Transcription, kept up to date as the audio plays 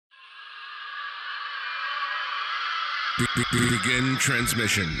Begin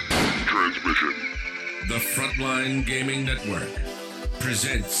transmission. The Frontline Gaming Network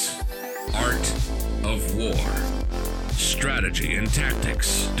presents Art of War. Strategy and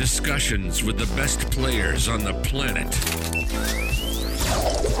tactics. Discussions with the best players on the planet.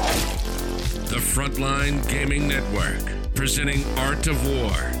 The Frontline Gaming Network presenting Art of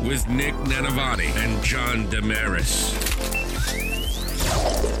War with Nick Nanavati and John Damaris.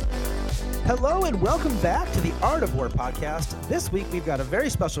 Hello and welcome back to the Art of War podcast. This week we've got a very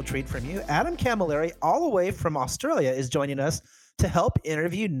special treat from you. Adam Camilleri, all the way from Australia, is joining us to help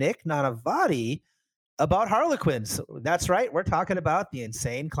interview Nick Nanavati about Harlequins. That's right, we're talking about the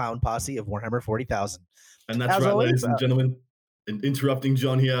insane clown posse of Warhammer 40,000. And that's right, ladies and gentlemen. Interrupting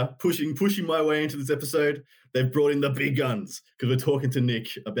John here, pushing my way into this episode. They've brought in the big guns because we're talking to Nick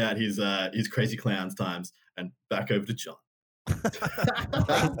about his crazy clowns times. And back over to John.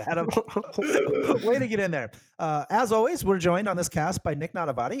 Adam, way to get in there. As always, we're joined on this cast by Nick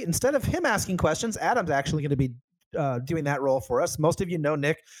Nanavati. Instead of him asking questions, Adam's actually going to be doing that role for us. Most of you know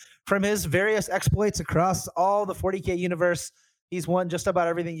Nick from his various exploits across all the 40K universe. He's won just about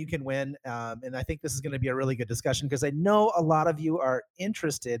everything you can win, and I think this is going to be a really good discussion because I know a lot of you are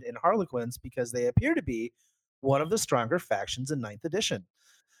interested in Harlequins because they appear to be one of the stronger factions in 9th edition.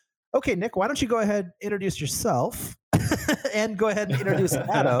 Okay, Nick, why don't you go ahead, introduce yourself, and go ahead and introduce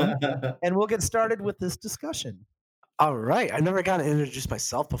Adam, and we'll get started with this discussion. All right. I've never gotten to introduce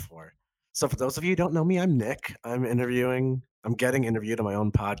myself before. So for those of you who don't know me, I'm Nick. I'm getting interviewed on my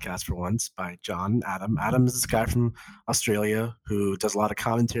own podcast for once by John Adam. Adam is this guy from Australia who does a lot of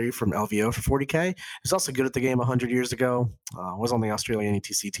commentary from LVO for 40K. He's also good at the game 100 years ago. Was on the Australian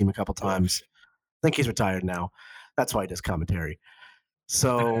ETC team a couple times. I think he's retired now. That's why he does commentary.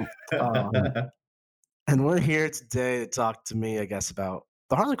 So, and we're here today to talk to me, I guess, about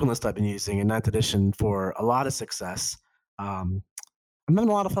the Harlequin list I've been using in 9th edition for a lot of success. I'm having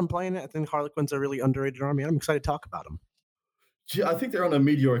a lot of fun playing it. I think Harlequins are a really underrated army. I'm excited to talk about them. Yeah, I think they're on a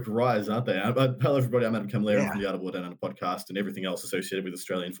meteoric rise, aren't they? Hello, everybody. I'm Adam Camilleri from the Art of War Down Under podcast and everything else associated with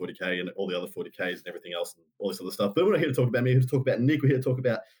Australian 40K and all the other 40Ks and everything else and all this other stuff. But we're not here to talk about me. We're here to talk about Nick. We're here to talk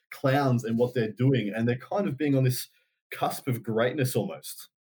about clowns and what they're doing. And they're kind of being on this cusp of greatness almost,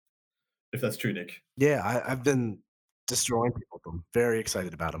 if that's true, Nick. Yeah, I've been destroying people with them. Very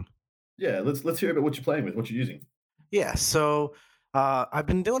excited about them. Yeah, let's hear about what you're playing with, what you're using. Yeah, so I've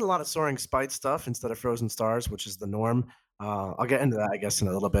been doing a lot of Soaring Spite stuff instead of Frozen Stars, which is the norm. I'll get into that, I guess, in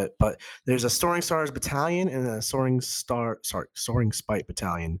a little bit. But there's a Soaring Stars battalion and a Soaring Spite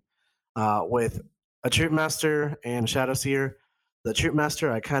battalion with a Troop Master and a Shadow Seer. The Troop Master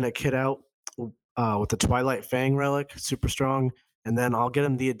I kind of kit out with the Twilight Fang relic, super strong. And then I'll get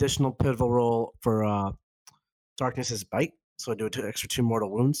him the additional pivotal roll for Darkness's Bite. So I do extra 2 mortal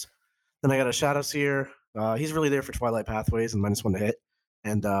wounds. Then I got a Shadow Seer. He's really there for Twilight Pathways and -1 to hit.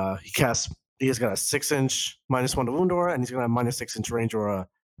 And he has got a 6-inch -1 to wound aura, and he's got a -6-inch range aura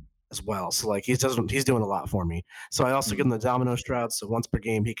as well. So like he's doing a lot for me. So I also give him the Domino Shroud. So once per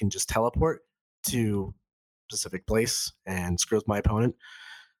game, he can just teleport to a specific place and screw with my opponent.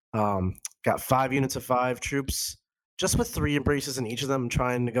 Got 5 units of 5 troops, just with 3 embraces in each of them. I'm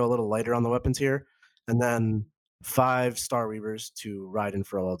trying to go a little lighter on the weapons here. And then 5 Star Weavers to ride in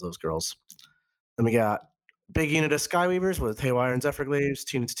for all of those girls. Then we got big unit of Skyweavers with Haywire and Zephyr Glaives,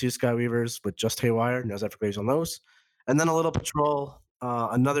 2 units of 2 Skyweavers with just Haywire, no Zephyr Glaives on those. And then a little patrol,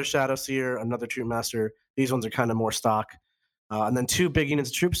 another Shadow Seer, another Troop Master. These ones are kind of more stock. And then 2 big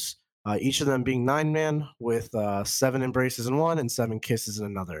units of troops, each of them being 9-man with 7 embraces in one and 7 kisses in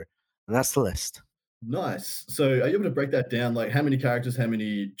another. And that's the list. Nice. So are you able to break that down? Like how many characters, how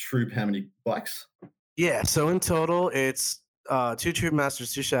many troop, how many bikes? Yeah, so in total, it's 2 Troop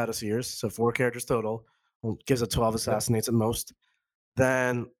Masters, 2 Shadow Seers, so 4 characters total. Gives it 12 assassinates at most.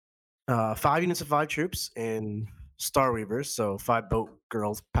 Then 5 units of 5 troops in Star Weavers, so 5 boat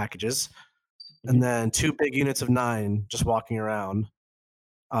girls packages. And then 2 big units of 9 just walking around.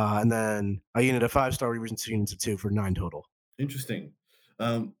 And then a unit of 5 Star Weavers and 2 units of 2 for 9 total. Interesting.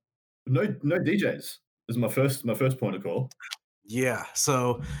 No DJs is my first point of call. Yeah,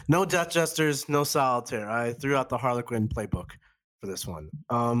 so no Death Jesters, no Solitaire. I threw out the Harlequin playbook for this one.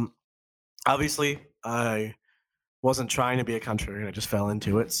 Obviously, I wasn't trying to be a contrarian. I just fell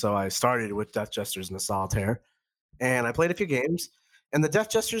into it. So I started with Death Jesters and the Solitaire. And I played a few games. And the Death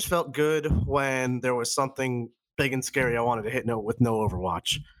Jesters felt good when there was something big and scary I wanted to hit with no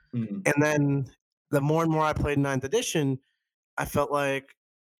Overwatch. And then the more and more I played 9th edition, I felt like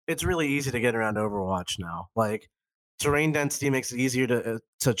it's really easy to get around Overwatch now. Like, terrain density makes it easier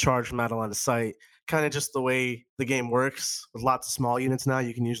to charge from out of line of sight. Kind of just the way the game works. With lots of small units now,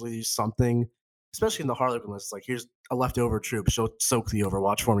 you can usually use something especially in the Harlequin list, like here's a leftover troop. She'll soak the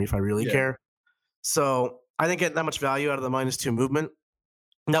Overwatch for me if I really care. So I didn't get that much value out of the -2 movement.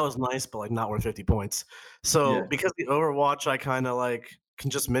 That was nice, but like not worth 50 points. So because the Overwatch I kind of like can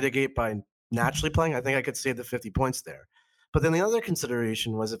just mitigate by naturally playing, I think I could save the 50 points there. But then the other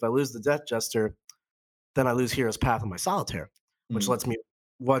consideration was if I lose the Death Jester, then I lose Hero's Path on my Solitaire, which lets me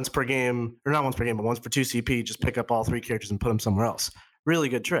once per game, or not once per game, but once per 2 CP, just pick up all 3 characters and put them somewhere else. Really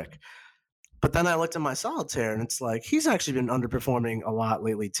good trick. But then I looked at my Solitaire and it's like he's actually been underperforming a lot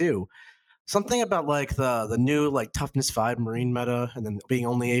lately too. Something about like the new like toughness 5 Marine meta and then being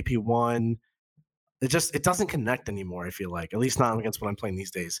only AP1. It doesn't connect anymore, I feel like. At least not against what I'm playing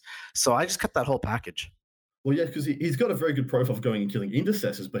these days. So I just cut that whole package. Well, yeah, because he's got a very good profile for going and killing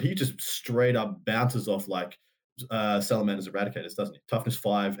intercessors, but he just straight up bounces off like Salamander's Eradicators, doesn't he? Toughness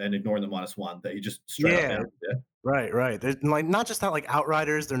 5 and ignoring the -1 that he just straight up bounces, yeah. Right. They're like not just that, like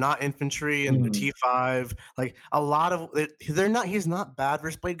Outriders, they're not infantry and the T5. Like a lot of they're not. He's not bad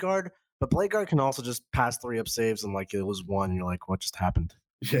versus Blade Guard, but Blade Guard can also just pass 3-up saves and like it was 1. And you're like, what just happened?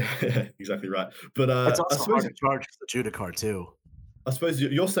 Yeah, exactly right. But it's also hard to charge the Judah card too. I suppose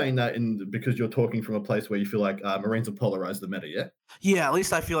you're saying that because you're talking from a place where you feel like Marines have polarized the meta, yeah? Yeah, at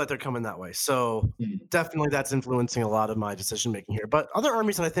least I feel like they're coming that way. So definitely that's influencing a lot of my decision making here. But other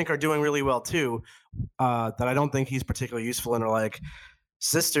armies that I think are doing really well too, that I don't think he's particularly useful in are like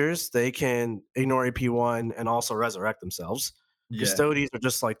Sisters. They can ignore AP1 and also resurrect themselves. Yeah. Custodies are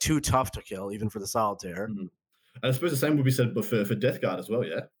just like too tough to kill, even for the Solitaire. And I suppose the same would be said for Death Guard as well,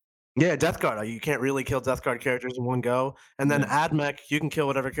 yeah? Yeah, Death Guard. You can't really kill Death Guard characters in one go. And then Admech, you can kill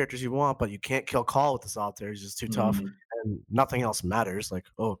whatever characters you want, but you can't kill Call with the Solitaire. He's just too tough. And nothing else matters. Like,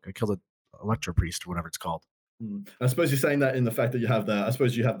 oh, I killed an Electro Priest or whatever it's called. I suppose you're saying that in the fact that you have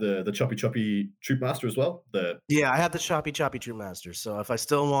the choppy Troop Master as well? Yeah, I have the choppy Troop Master. So if I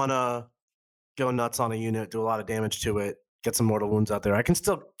still want to go nuts on a unit, do a lot of damage to it, get some mortal wounds out there, I can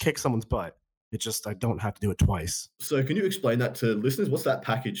still kick someone's butt. It's just I don't have to do it twice. So can you explain that to listeners? What's that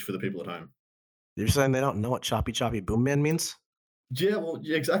package for the people at home? You're saying they don't know what choppy boom man means? Yeah, well,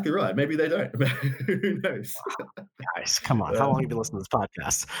 you're exactly right. Maybe they don't. Who knows? Guys, come on. How long have you been listening to this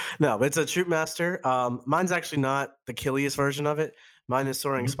podcast? No, but it's a Troop Master. Mine's actually not the killiest version of it. Mine is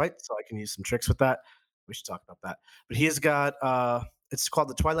Soaring Spite, so I can use some tricks with that. We should talk about that. But he has got it's called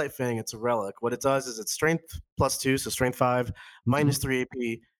the Twilight Fang. It's a relic. What it does is it's strength +2, so strength 5, -3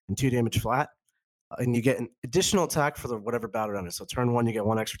 AP, and 2 damage flat. And you get an additional attack for whatever battle round is. So turn 1, you get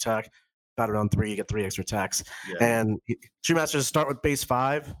 1 extra attack. Battle round 3, you get 3 extra attacks. Yeah. And Troop Masters start with base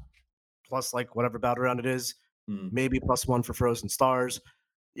 5, plus like whatever battle round it is, maybe +1 for Frozen Stars.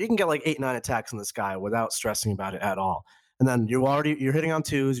 You can get like 8-9 attacks in this guy without stressing about it at all. And then you're hitting on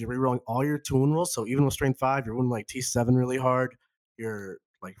 2s, you're rerolling all your toon rolls. So even with strength 5, you're winning like T7 really hard. You're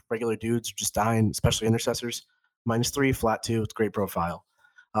like regular dudes just dying, especially intercessors. -3, flat 2, it's great profile.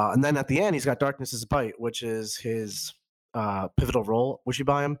 And then at the end, he's got Darkness's Bite, which is his pivotal roll, which you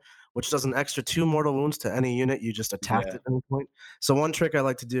buy him, which does an extra 2 mortal wounds to any unit you just attacked at any point. So one trick I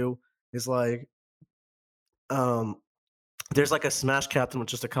like to do is like, there's like a Smash Captain with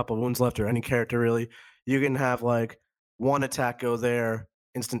just a couple wounds left, or any character really. You can have like 1 attack go there,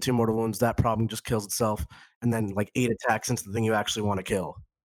 instant 2 mortal wounds. That problem just kills itself, and then like 8 attacks into the thing you actually want to kill.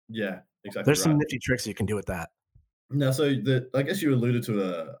 Yeah, exactly. There's some nifty tricks you can do with that. Now, so I guess you alluded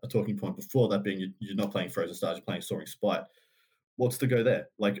to a talking point before, that being you're not playing Frozen Stars, you're playing Soaring Spite. What's the go there?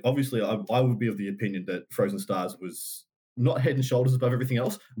 Like, obviously, I would be of the opinion that Frozen Stars was not head and shoulders above everything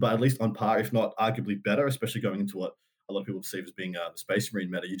else, but at least on par, if not arguably better, especially going into what a lot of people perceive as being the Space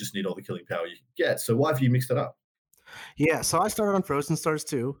Marine meta. You just need all the killing power you can get. So why have you mixed it up? Yeah, so I started on Frozen Stars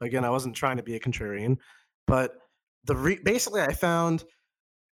too. Again, I wasn't trying to be a contrarian, but basically I found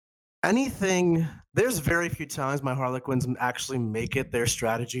there's very few times my Harlequins actually make it their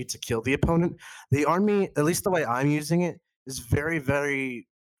strategy to kill the opponent. The army, at least the way I'm using it, is very, very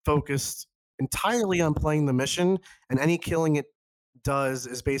focused entirely on playing the mission, and any killing it does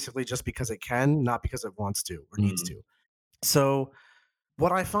is basically just because it can, not because it wants to or needs to. So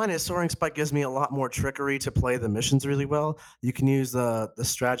what I find is Soaring Spike gives me a lot more trickery to play the missions really well. You can use the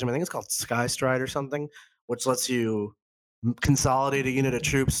stratagem, I think it's called Sky Stride or something, which lets you consolidate a unit of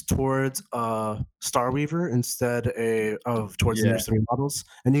troops towards Starweaver instead of towards the nearest 3 models,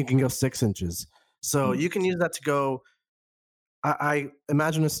 and you can go 6 inches. So you can use that to go. I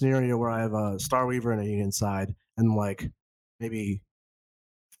imagine a scenario where I have a Starweaver and a Union side, and like maybe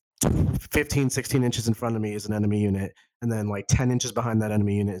 15, 16 inches in front of me is an enemy unit, and then like 10 inches behind that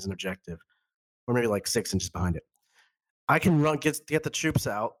enemy unit is an objective, or maybe like 6 inches behind it. I can get the troops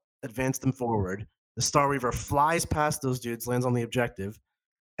out, advance them forward. The Starweaver flies past those dudes, lands on the objective,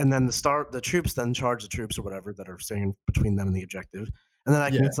 and then the troops then charge the troops or whatever that are staying between them and the objective. And then I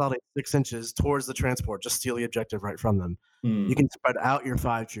can Yeah. consolidate 6 inches towards the transport, just steal the objective right from them. You Mm. can spread out your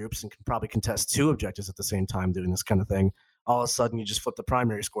 5 troops and can probably contest 2 objectives at the same time doing this kind of thing. All of a sudden, you just flip the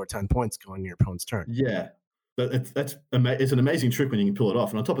primary, score 10 points going to your opponent's turn. Yeah. It's an amazing trick when you can pull it off.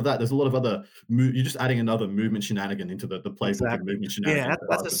 And on top of that, there's a lot of other you're just adding another movement shenanigan into the playbook Exactly. of movement Yeah, shenanigans that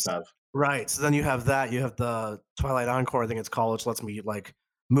that's Harlequins a have. right. So then you have that. You have the Twilight Encore, I think it's called, which lets me like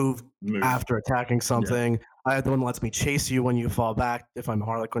move Move. after attacking something. I have the one that lets me chase you when you fall back if I'm a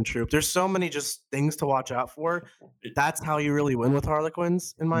Harlequin troop. There's so many just things to watch out for. It- That's how you really win with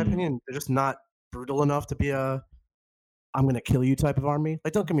Harlequins, in my Mm. opinion. They're just not brutal enough to be a I'm gonna kill you type of army.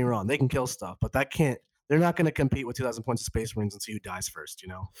 Like, don't get me wrong, they can kill stuff, but they're not gonna compete with 2,000 points of Space Marines and see who dies first, you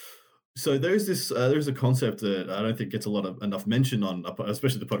know? So there's a concept that I don't think gets enough mention on,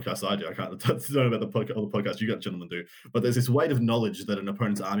 especially the podcast I do. I can't don't know about other podcasts you got gentlemen do, but there's this weight of knowledge that an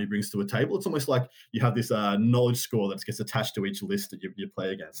opponent's army brings to a table. It's almost like you have this knowledge score that gets attached to each list that you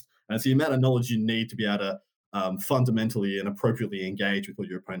play against, and it's the amount of knowledge you need to be able to fundamentally and appropriately engage with what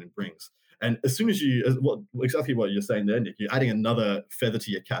your opponent brings. And as soon as exactly what you're saying there, Nick, you're adding another feather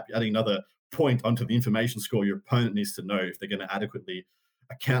to your cap. You're adding another point onto the information score your opponent needs to know if they're going to adequately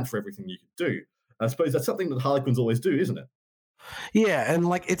account for everything you can do. I suppose that's something that Harlequins always do, isn't it? Yeah, and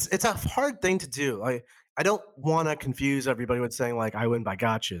like it's a hard thing to do. I don't want to confuse everybody with saying like I win by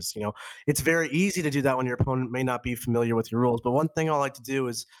gotchas. You know, it's very easy to do that when your opponent may not be familiar with your rules. But one thing I like to do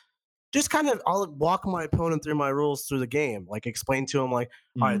is just kind of I'll walk my opponent through my rules through the game, like explain to him like,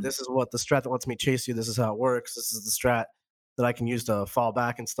 all right, this is what the strat that lets me chase you. This is how it works. This is the strat that I can use to fall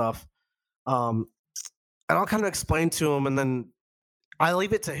back and stuff. And I'll kind of explain to him, and then I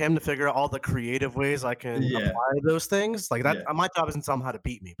leave it to him to figure out all the creative ways I can Yeah. apply those things. Like that, Yeah. my job isn't to tell him how to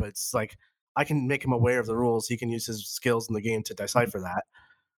beat me, but it's like I can make him aware of the rules. He can use his skills in the game to decipher that,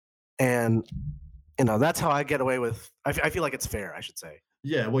 and that's how I get away with. I feel like it's fair, I should say.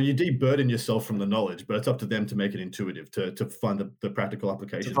 Yeah, well, you de-burden yourself from the knowledge, but it's up to them to make it intuitive, to find the practical To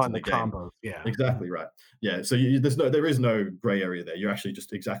applications in find the the game. combos, yeah. Exactly right. Yeah, so there is no gray area there. You're actually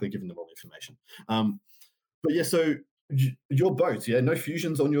just exactly giving them all the information. But yeah, so your boats, yeah, no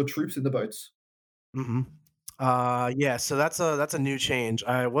fusions on your troops in the boats. Mm-hmm. Yeah. So that's a new change.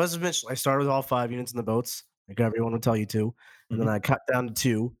 I started with all 5 units in the boats, like everyone would tell you to, and then I cut down to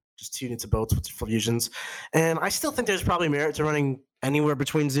 2, just 2 units of boats with fusions. And I still think there's probably merit to running anywhere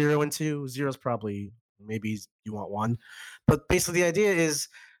between 0 and 2. 0 is probably maybe you want 1, but basically the idea is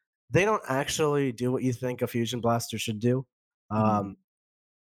they don't actually do what you think a fusion blaster should do. Mhm.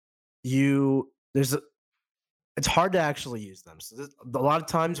 It's hard to actually use them. So a lot of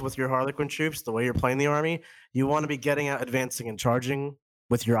times with your Harlequin troops, the way you're playing the army, you want to be getting out, advancing, and charging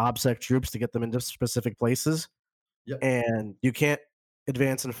with your OBSEC troops to get them into specific places. Yep. And you can't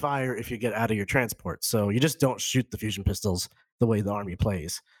advance and fire if you get out of your transport. So you just don't shoot the fusion pistols the way the army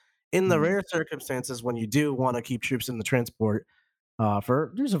plays. In the Mhm. rare circumstances when you do want to keep troops in the transport,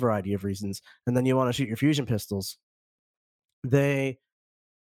 there's a variety of reasons, and then you want to shoot your fusion pistols,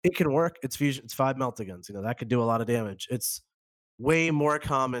 it can work. It's fusion. It's 5 meltaguns. That could do a lot of damage. It's way more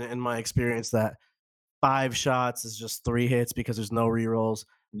common in my experience that 5 shots is just 3 hits because there's no rerolls.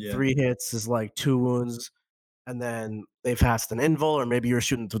 Yeah. 3 hits is like 2 wounds, and then they've passed an invul, or maybe you're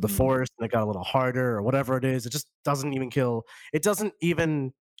shooting through the Mm. forest and it got a little harder, or whatever it is. It just doesn't even kill. It doesn't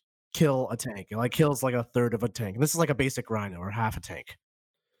even kill a tank. It like kills like a third of a tank. And this is like a basic rhino or half a tank.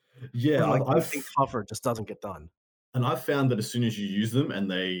 Yeah, Like I've anything tougher just doesn't get done. and I've found that as soon as you use them and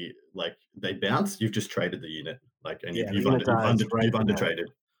they bounce, you've just traded the unit. And Yeah, the you've unit dies right you've from under that.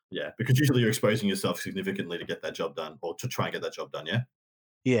 traded. Yeah, because usually you're exposing yourself significantly to get that job done, or to try and get that job done. Yeah.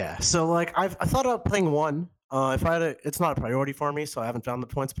 Yeah, so like I thought about playing 1. If I had it's not a priority for me, so I haven't found the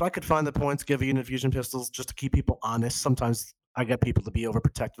points. But I could find the points, give a unit fusion pistols just to keep people honest. Sometimes I get people to be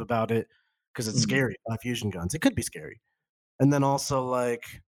overprotective about it because it's Mhm. scary. Fusion guns, it could be scary. And then also like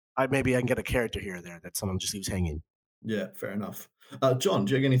I can get a character here or there that someone just leaves hanging. Yeah, fair enough. John,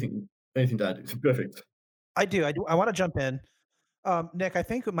 do you have anything to add? Perfect. I do. I want to jump in. Nick, I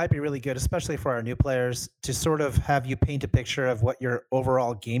think it might be really good, especially for our new players, to sort of have you paint a picture of what your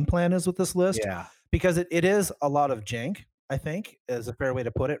overall game plan is with this list, Yeah. because it is a lot of jank, I think, is a fair way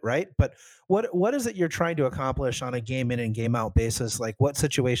to put it, right? But what is it you're trying to accomplish on a game in and game out basis? Like, what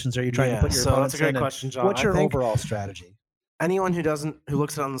situations are you trying to put your So opponents that's a great in, and question, John. what's I your think overall strategy? anyone who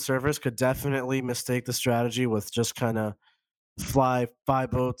looks at it on the surface could definitely mistake the strategy with just kind of fly 5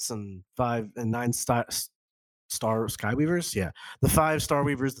 boats and 9 Star Skyweavers, yeah. The 5 Star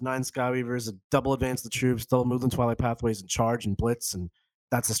Weavers, the 9 Skyweavers, double advance the troops, double move them Twilight Pathways and charge and blitz, and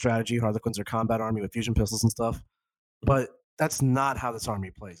that's the strategy. Harlequins are combat army with fusion pistols and stuff. But that's not how this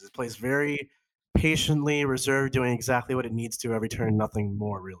army plays. It plays very patiently, reserved, doing exactly what it needs to every turn, nothing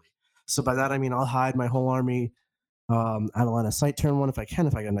more really. So by that I mean I'll hide my whole army out of line of sight turn one if I can.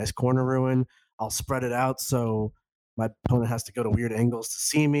 If I get a nice corner ruin, I'll spread it out so my opponent has to go to weird angles to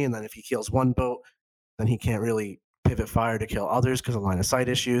see me, and then if he kills one boat, then he can't really pivot fire to kill others because of line of sight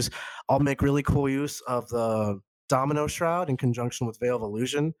issues. I'll make really cool use of the Domino Shroud in conjunction with Veil of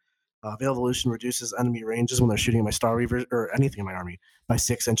Illusion. Veil of Illusion reduces enemy ranges when they're shooting at my Star Reavers or anything in my army by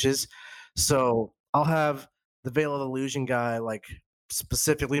 6 inches. So I'll have the Veil of Illusion guy like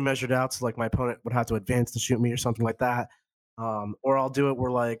specifically measured out so like my opponent would have to advance to shoot me or something like that. Or I'll do it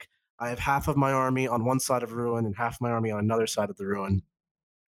where like I have half of my army on one side of ruin and half of my army on another side of the ruin.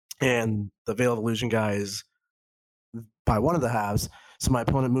 And the Veil of Illusion guy is by one of the halves. So my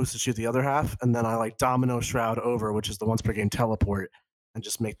opponent moves to shoot the other half, and then I like Domino Shroud over, which is the once per game teleport, and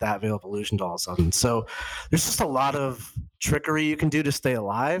just make that Veil of Illusion all of a sudden. So there's just a lot of trickery you can do to stay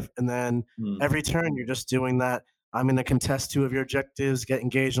alive, and then every turn you're just doing that. I'm going to contest 2 of your objectives, get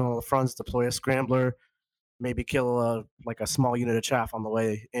engaged on all the fronts, deploy a scrambler, maybe kill a small unit of chaff on the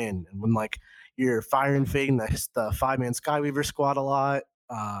way in. And when like you're fire and fading the 5-man Skyweaver squad a lot,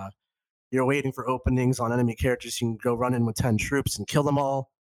 you're waiting for openings on enemy characters. You can go run in with 10 troops and kill them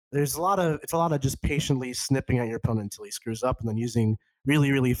all. It's a lot of just patiently snipping at your opponent until he screws up, and then using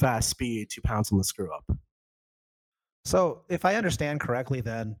really, really fast speed to pounce on the screw up. So if I understand correctly,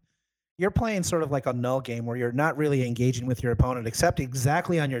 then you're playing sort of like a null game where you're not really engaging with your opponent except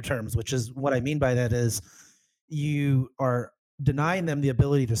exactly on your terms, which is what I mean by that is you are denying them the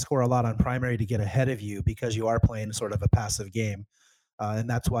ability to score a lot on primary to get ahead of you because you are playing sort of a passive game. And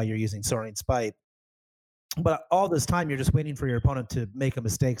that's why you're using Soaring Spite. But all this time, you're just waiting for your opponent to make a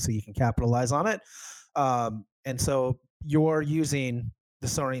mistake so you can capitalize on it. And so you're using the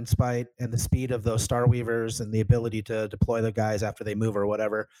Soaring Spite and the speed of those Star Weavers and the ability to deploy the guys after they move or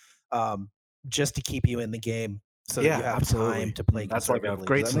whatever, just to keep you in the game so that you have time to play. That's like a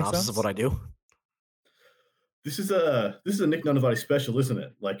great synopsis of what I do. This is a Nick Nanavati special, isn't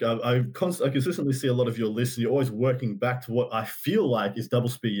it? Like I consistently see a lot of your lists, and you're always working back to what I feel like is double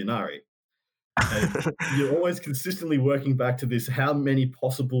speed Ynnari. And you're always consistently working back to this. How many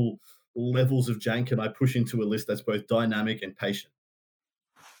possible levels of jank can I push into a list that's both dynamic and patient?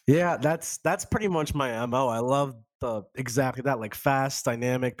 Yeah, that's pretty much my MO. I love exactly that, like fast,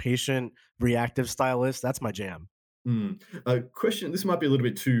 dynamic, patient, reactive style list. That's my jam. Question, this might be a little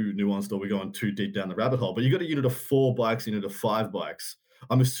bit too nuanced or we're going too deep down the rabbit hole, but you got a unit of 4 bikes, a unit of 5 bikes.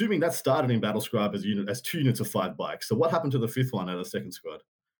 I'm assuming that started in Battlescribe as 2 units of 5 bikes. So what happened to the 5th one out of the second squad?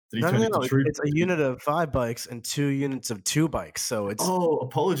 Did he turn into troop? It's a unit of 5 bikes and 2 units of 2 bikes. So it's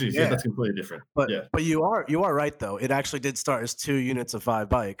apologies. Yeah, that's completely different. But you are right though. It actually did start as 2 units of 5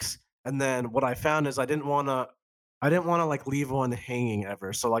 bikes. And then what I found is I didn't want to like leave one hanging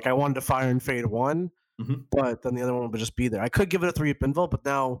ever. So like I wanted to fire and fade one. But then the other one would just be there. I could give it a 3-up invul, but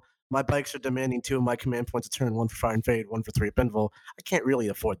now my bikes are demanding 2 of my command points a turn, 1 for fire and fade, 1 for 3-up invul. I can't really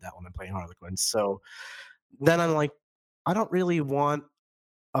afford that when I'm playing Harlequins. So then I'm like, I don't really want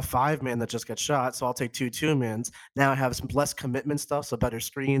a 5-man that just gets shot, so I'll take 2 2-mans. Now I have some less commitment stuff, so better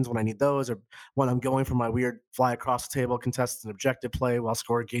screens when I need those, or when I'm going for my weird fly across the table contested objective play while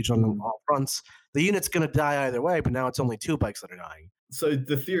score engage on all fronts. The unit's going to die either way, but now it's only 2 bikes that are dying. So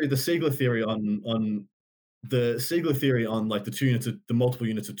the Siegler theory on like the multiple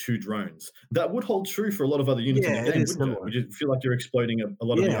units of 2 drones, that would hold true for a lot of other units in the game, wouldn't it? Would you feel like you're exploiting a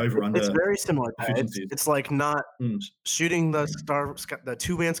lot of the over-under? It's very similar. It's like not shooting the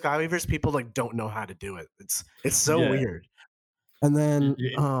 2-man Skyweavers. People like don't know how to do it. It's so weird. And then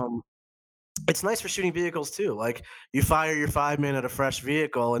it's nice for shooting vehicles too. Like you fire your 5-man at a fresh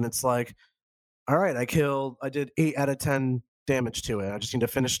vehicle, and it's like, all right, I did 8 out of 10 damage to it. I just need to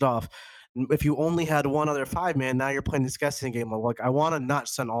finish it off. If you only had one other 5-man, now you're playing this guessing game. Like, I want to not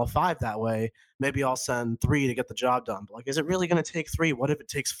send all 5 that way. Maybe I'll send 3 to get the job done. But like, is it really going to take 3? What if it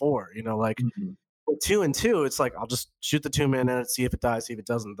takes 4? You know, like with 2 and 2, it's like I'll just shoot the 2-man in it, see if it dies, see if it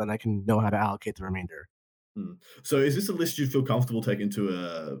doesn't. Then I can know how to allocate the remainder. So, is this a list you feel comfortable taking to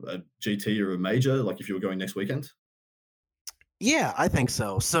a GT or a major? Like, if you were going next weekend? Yeah, I think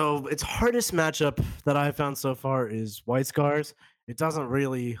so. So, its hardest matchup that I've found so far is White Scars. It doesn't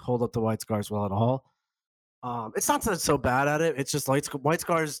really hold up to White Scars well at all. It's not that it's so bad at it. It's just White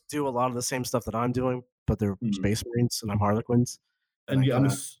Scars do a lot of the same stuff that I'm doing, but they're Space Marines and I'm Harlequins. And yeah,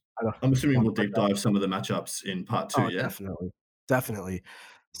 I'm assuming we'll deep dive some of the matchups in part 2. Yeah, definitely.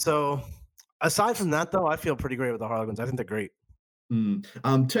 So aside from that, though, I feel pretty great with the Harlequins. I think they're great.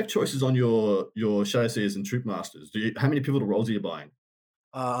 Tech choices on your Shadow Seers and Troop Masters. How many pivotal roles are you buying?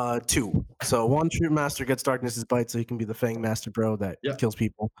 2. So 1 Troop Master gets Darkness's Bite, so he can be the Fang Master Bro that kills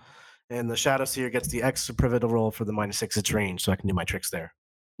people. And the Shadow Seer gets the extra pivotal roll for the -6 its range, so I can do my tricks there.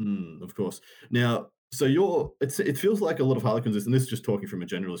 Of course. Now, so it feels like a lot of Harlequin lists, and this is just talking from a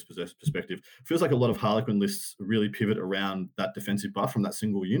generalist perspective, feels like a lot of Harlequin lists really pivot around that defensive buff from that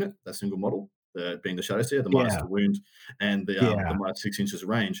single unit, that single model, being the Shadow Seer, the -2 wound, and the -6 inches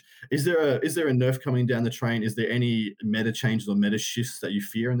range. Is there a nerf coming down the train? Is there any meta changes or meta shifts that you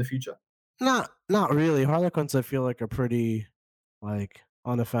fear in the future? Not really. Harlequins, I feel like, are pretty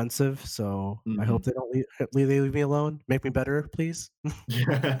unoffensive, so I hope they don't leave me alone. Make me better, please.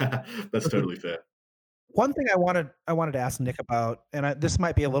 Yeah, that's totally fair. One thing I wanted to ask Nick about, and this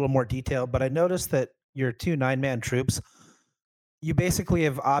might be a little more detailed, but I noticed that your 2 9-man troops, you basically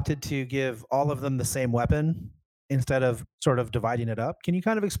have opted to give all of them the same weapon instead of sort of dividing it up. Can you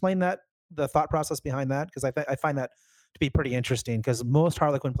kind of explain the thought process behind that? Because I find that to be pretty interesting, because most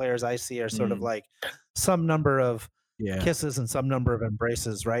Harlequin players I see are sort of like some number of kisses and some number of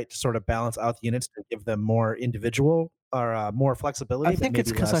embraces, right? To sort of balance out the units to give them more individual or more flexibility. I think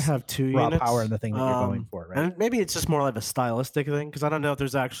it's because I have 2 raw units. power in the thing that you're going for, right? And maybe it's just more like a stylistic thing, because I don't know if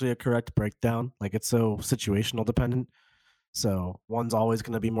there's actually a correct breakdown. Like, it's so situational dependent. So one's always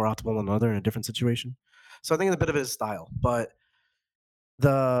going to be more optimal than another in a different situation. So I think it's a bit of his style. But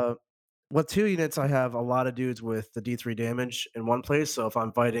with 2 units, I have a lot of dudes with the D3 damage in one place. So if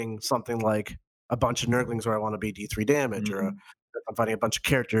I'm fighting something like a bunch of Nurglings where I want to be D3 damage, or if I'm fighting a bunch of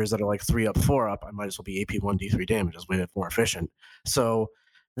characters that are like 3 up, 4 up, I might as well be AP1 D3 damage. It's way more efficient. So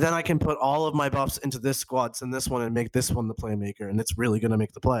then I can put all of my buffs into this squad, send this one, and make this one the playmaker, and it's really going to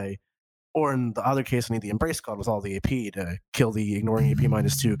make the play. Or in the other case, I need the Embrace squad with all the AP to kill the ignoring AP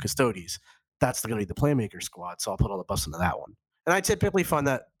 -2 Custodes. That's going to be the playmaker squad, so I'll put all the buffs into that one. And I typically find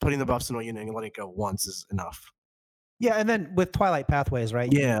that putting the buffs in a unit and letting it go once is enough. Yeah, and then with Twilight Pathways,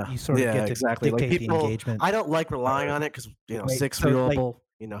 right? You sort of get to exactly. dictate the engagement. I don't like relying on it because 6 rerollable.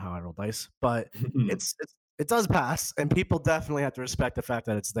 You know how I roll dice, but it does pass, and people definitely have to respect the fact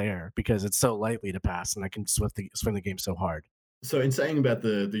that it's there because it's so likely to pass, and I can swing the game so hard. So, in saying about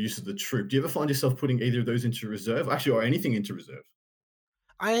the use of the troop, do you ever find yourself putting either of those into reserve, actually, or anything into reserve?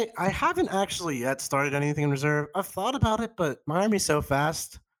 I haven't actually yet started anything in reserve. I've thought about it, but my army's so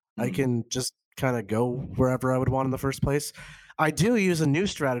fast, I can just kind of go wherever I would want in the first place. I do use a new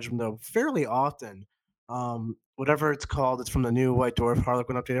stratagem, though, fairly often. Whatever it's called, it's from the new White Dwarf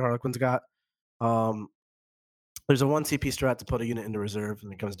Harlequin update Harlequin's got. There's a 1 CP strat to put a unit into reserve,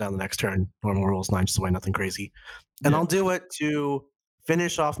 and it comes down the next turn. Normal rules, 9 just away, nothing crazy. And I'll do it to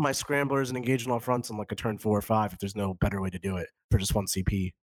finish off my scramblers and engage on all fronts on like a turn 4 or 5 if there's no better way to do it for just 1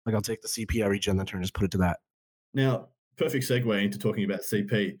 CP. Like, I'll take the CP I regen the turn, just put it to that. Now, perfect segue into talking about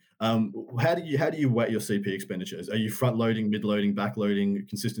CP. How do you weight your CP expenditures? Are you front loading, mid loading, back loading,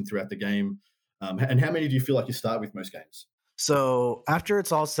 consistent throughout the game? And how many do you feel like you start with most games? So after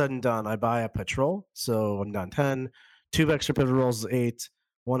it's all said and done, I buy a patrol. So I'm down 10, 2 extra pivot rolls is 8,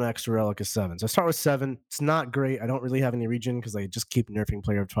 1 extra relic is 7. So I start with 7. It's not great. I don't really have any regen because I just keep nerfing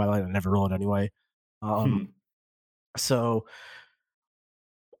Player of Twilight. I never roll it anyway. So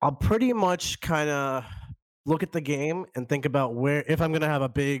I'll pretty much kind of look at the game and think about if I'm gonna have a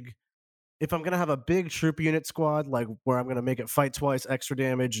big troop unit squad, like where I'm gonna make it fight twice, extra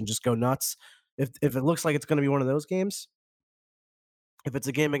damage, and just go nuts. If it looks like it's gonna be one of those games, if it's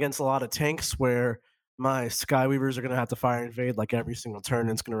a game against a lot of tanks where my Skyweavers are gonna have to fire and invade like every single turn,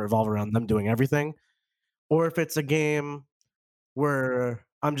 and it's gonna revolve around them doing everything, or if it's a game where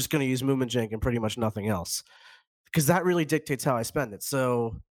I'm just gonna use movement jank and pretty much nothing else, because that really dictates how I spend it.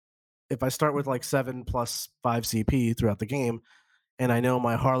 So if I start with like 7 plus 5 CP throughout the game, and I know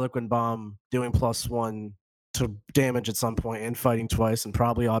my Harlequin bomb doing +1 to damage at some point and fighting twice and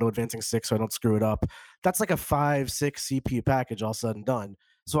probably auto advancing 6 so I don't screw it up, that's like a 5-6 CP package all said and done.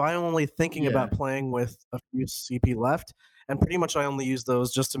 So I'm only thinking about playing with a few CP left, and pretty much I only use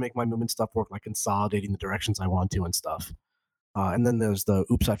those just to make my movement stuff work, like consolidating the directions I want to and stuff. And then there's the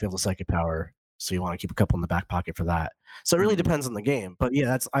oops, I failed the psychic power. So you want to keep a couple in the back pocket for that. So it really depends on the game. But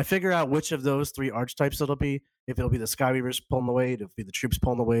yeah, I figure out which of those 3 archetypes it'll be. If it'll be the Skyweavers pulling the weight, if it'll be the troops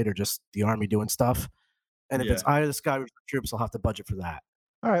pulling the weight, or just the army doing stuff. And if it's either the Skyweavers or the troops, I'll have to budget for that.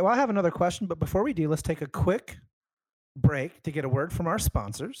 All right. Well, I have another question, but before we do, let's take a quick break to get a word from our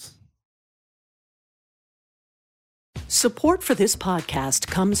sponsors. Support for this podcast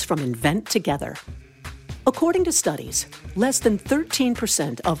comes from Invent Together. According to studies, less than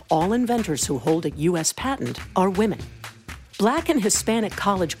 13% of all inventors who hold a U.S. patent are women. Black and Hispanic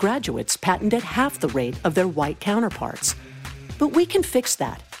college graduates patent at half the rate of their white counterparts. But we can fix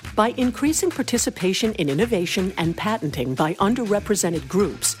that By increasing participation in innovation and patenting by underrepresented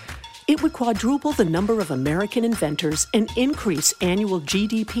groups, it would quadruple the number of American inventors and increase annual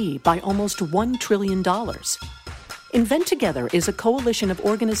GDP by almost $1 trillion. Invent Together is a coalition of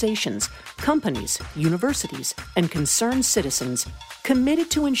organizations, companies, universities, and concerned citizens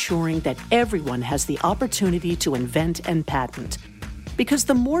committed to ensuring that everyone has the opportunity to invent and patent. Because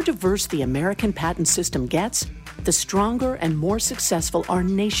the more diverse the American patent system gets, the stronger and more successful our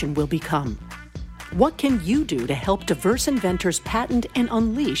nation will become. What can you do to help diverse inventors patent and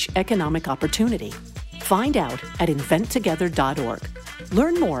unleash economic opportunity? Find out at inventtogether.org.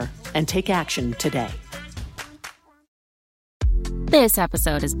 Learn more and take action today. This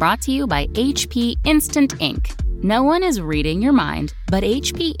episode is brought to you by HP Instant Ink. No one is reading your mind, but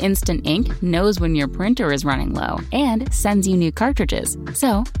HP Instant Ink knows when your printer is running low and sends you new cartridges,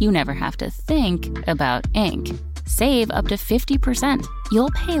 so you never have to think about ink. Save up to 50%.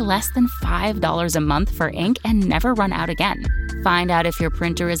 You'll pay less than $5 a month for ink and never run out again. Find out if your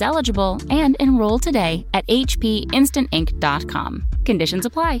printer is eligible and enroll today at hpinstantink.com. Conditions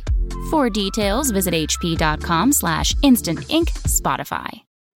apply. For details, visit hp.com/instantink Spotify.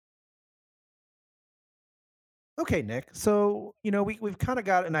 Okay, Nick. So, we've kind of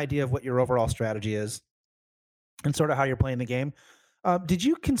got an idea of what your overall strategy is and sort of how you're playing the game. Did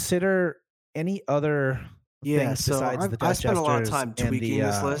you consider any other things besides the I spent a lot of gestures time tweaking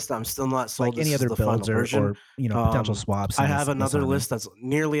this list. I'm still not sold. Like any other builds or potential swaps? I have another list that's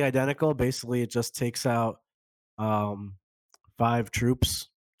nearly identical. Basically, it just takes out 5 troops,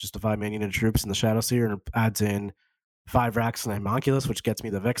 just the 5 main unit troops in the Shadow Seer, and adds in 5 Rax and Homunculus, which gets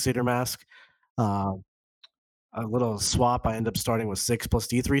me the Vexator Mask. A little swap, I end up starting with 6 plus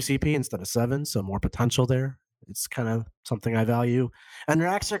D3 CP instead of 7, so more potential there. It's kind of something I value. And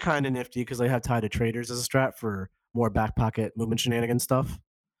Rax are kind of nifty because they have tied to traders as a strat for more back pocket movement shenanigans stuff.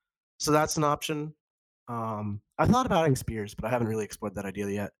 So that's an option. I thought about adding Spears, but I haven't really explored that idea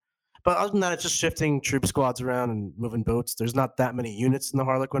yet. But other than that, it's just shifting troop squads around and moving boats. There's not that many units in the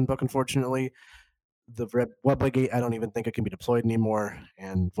Harlequin book, unfortunately. The Webblade Gate, I don't even think it can be deployed anymore,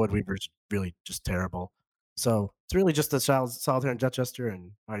 and Void Weaver's really just terrible. So it's really just a Solitaire and Jet Jester,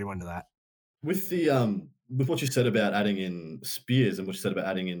 and I already went into that. With the with what you said about adding in Spears and what you said about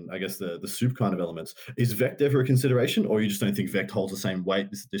adding in, I guess, the soup kind of elements, is Vect ever a consideration, or you just don't think Vect holds the same weight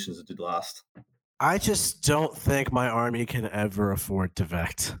this edition as it did last? I just don't think my army can ever afford to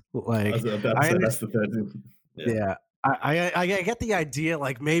Vect. Like, that's the third thing. Yeah. I get the idea,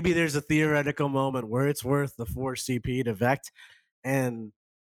 like maybe there's a theoretical moment where it's worth the 4 CP to Vect, and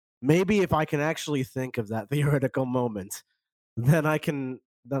maybe if I can actually think of that theoretical moment, then I can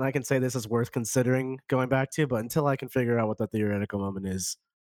say this is worth considering going back to. But until I can figure out what that theoretical moment is,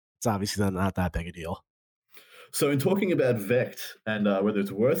 it's obviously not that big a deal. So in talking about Vect and whether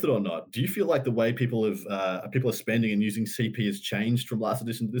it's worth it or not, do you feel like the way people are spending and using CP has changed from last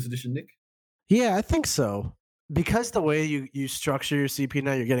edition to this edition, Nick? Yeah, I think so. Because the way you structure your CP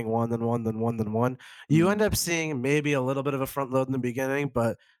now, you're getting 1, then 1, then 1, then 1. You end up seeing maybe a little bit of a front load in the beginning,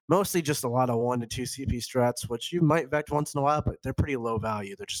 but mostly just a lot of 1 to 2 CP strats, which you might Vect once in a while, but they're pretty low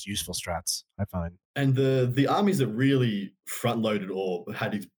value. They're just useful strats, I find. And the armies that really front loaded or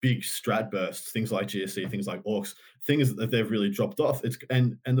had these big strat bursts, things like GSC, things like Orcs, things that they've really dropped off.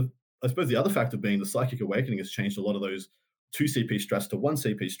 I suppose the other factor being the Psychic Awakening has changed a lot of those 2 CP strats to 1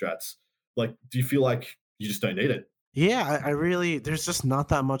 CP strats. Like, do you feel like you just don't need it? Yeah, I really, there's just not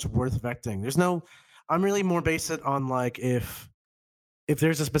that much worth vecting. I'm really more based it on like if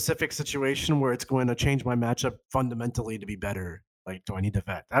there's a specific situation where it's going to change my matchup fundamentally to be better, like, do I need to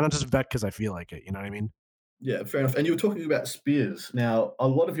vet? I don't just vet because I feel like it, you know what I mean? Yeah, fair enough. And you were talking about Spears. Now, a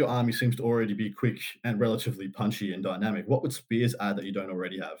lot of your army seems to already be quick and relatively punchy and dynamic. What would Spears add that you don't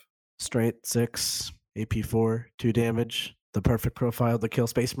already have? Straight 6, AP4, 2 damage. The perfect profile to kill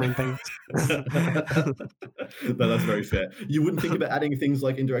Space Marine things. No, that's very fair. You wouldn't think about adding things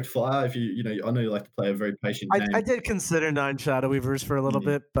like indirect fire if I know you like to play a very patient game. I did consider 9 Shadow Weavers for a little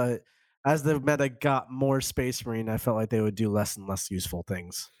bit, but as the meta got more Space Marine, I felt like they would do less and less useful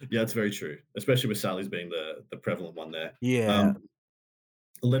things. Yeah, that's very true, especially with Sally's being the prevalent one there. Yeah.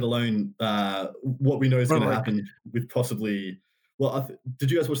 Let alone what we know is going to happen with possibly. Well, did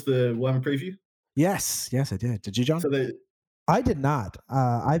you guys watch the Warhammer preview? Yes, I did. Did you, John? I did not.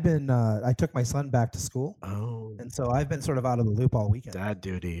 I took my son back to school. Oh. And so I've been sort of out of the loop all weekend. Dad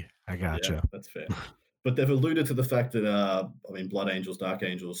duty. I gotcha. Yeah, that's fair. But they've alluded to the fact that, Blood Angels, Dark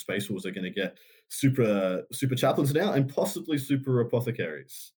Angels, Space Wolves are going to get super chaplains now and possibly super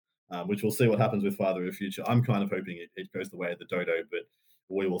apothecaries, which we'll see what happens with Father of the Future. I'm kind of hoping it goes the way of the Dodo, but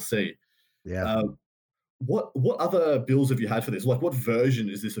we will see. Yeah. What other builds have you had for this? Like, what version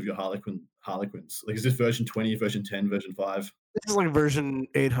is this of your Harlequins? Like, is this version 20, version 10, version 5? This is like version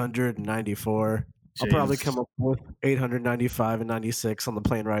 894. I'll probably come up with 895 and 96 on the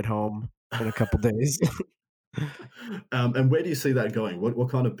plane ride home in a couple days. And where do you see that going? What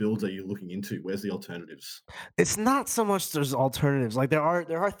kind of builds are you looking into? Where's the alternatives? It's not so much there's alternatives. Like there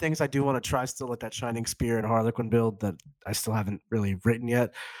are things I do want to try still, like that Shining Spear and Harlequin build that I still haven't really written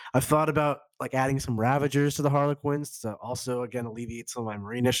yet. I've thought about like adding some Ravagers to the Harlequins to also again alleviate some of my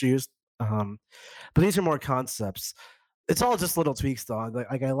marine issues. But these are more concepts. It's all just little tweaks though.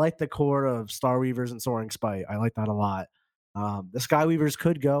 Like I like the core of Starweavers and Soaring Spite. I like that a lot. The Skyweavers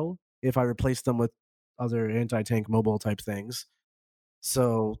could go if I replace them with other anti-tank mobile type things.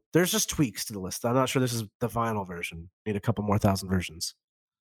 So there's just tweaks to the list. I'm not sure this is the final version. Need a couple more thousand versions.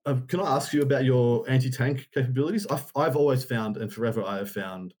 Can I ask you about your anti-tank capabilities? I've always found, and forever I have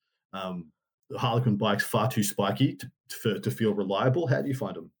found, Harlequin bikes far too spiky to feel reliable. How do you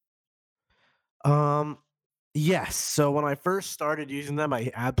find them? Yes. So when I first started using them,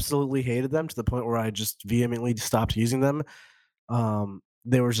 I absolutely hated them to the point where I just vehemently stopped using them.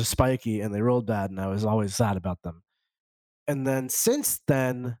 They were just spiky and they rolled bad, and I was always sad about them. And then since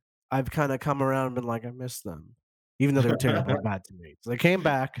then, I've kind of come around and been like, I miss them, even though they were terribly bad to me. So they came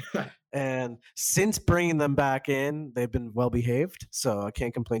back, and since bringing them back in, they've been well behaved. So I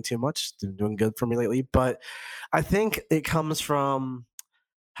can't complain too much. They're doing good for me lately. But I think it comes from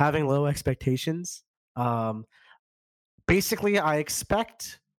having low expectations. Basically, I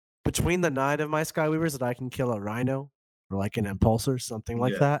expect between the 9 of my Skyweavers that I can kill a Rhino or like an Impulsor, something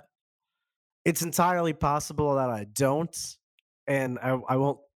like that. It's entirely possible that I don't, and I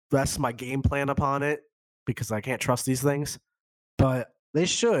won't rest my game plan upon it because I can't trust these things, but they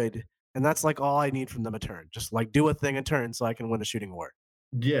should, and that's like all I need from them a turn. Just like do a thing a turn so I can win a shooting war.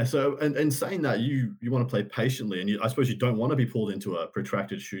 Yeah, so and saying that you want to play patiently, and I suppose you don't want to be pulled into a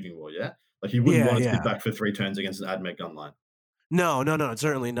protracted shooting war, yeah? Like you wouldn't want to be back for 3 turns against an AdMech gun line. No,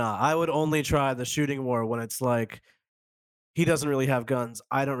 certainly not. I would only try the shooting war when it's like he doesn't really have guns,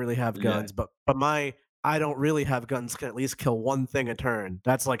 I don't really have guns, but my I don't really have guns can at least kill one thing a turn.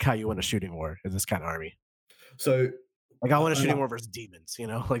 That's like how you win a shooting war in this kind of army. So like I win a shooting war versus demons,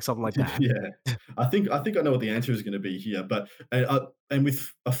 like something like that. Yeah, I think I know what the answer is going to be here, but and with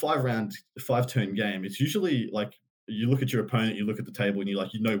a 5-turn game, it's usually like you look at your opponent, you look at the table, and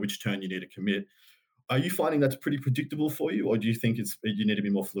you know which turn you need to commit. Are you finding that's pretty predictable for you, or do you think you need to be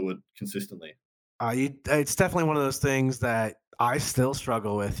more fluid consistently? It's definitely one of those things that I still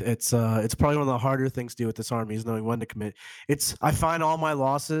struggle with. It's probably one of the harder things to do with this army is knowing when to commit. I find all my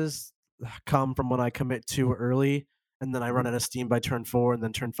losses come from when I commit too early, and then I run out of steam by turn 4, and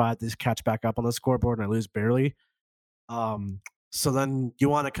then turn 5 these catch back up on the scoreboard, and I lose barely. So then you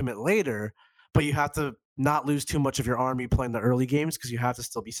want to commit later, but you have to not lose too much of your army playing the early games because you have to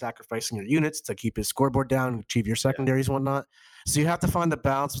still be sacrificing your units to keep his scoreboard down and achieve your secondaries and whatnot. So you have to find the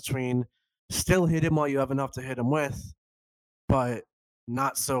balance between still hit him while you have enough to hit him with, but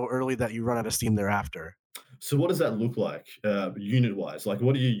not so early that you run out of steam thereafter. So what does that look like unit-wise? Like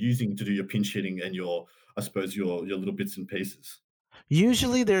what are you using to do your pinch hitting and your little bits and pieces?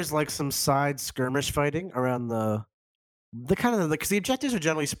 Usually there's like some side skirmish fighting around the kind of because the objectives are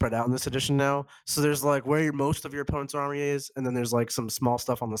generally spread out in this edition now. So there's like where most of your opponent's army is, and then there's like some small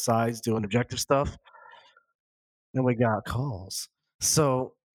stuff on the sides doing objective stuff. And we got calls.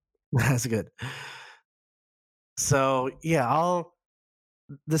 So that's good. So yeah,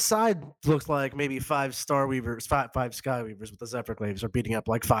 the side looks like maybe 5 Starweavers, 5 Skyweavers with the Zephyr Glaives are beating up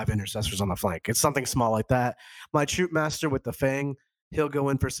like 5 Intercessors on the flank. It's something small like that. My Troop Master with the Fang, he'll go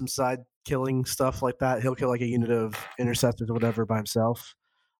in for some side killing stuff like that. He'll kill like a unit of Intercessors or whatever by himself.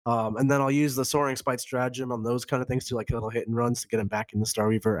 And then I'll use the Soaring Spite Stratagem on those kind of things to like little hit and runs to get him back in the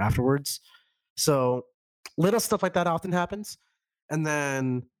Starweaver afterwards. So little stuff like that often happens. And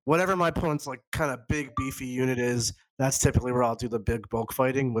then whatever my opponent's like kind of big beefy unit is, that's typically where I'll do the big bulk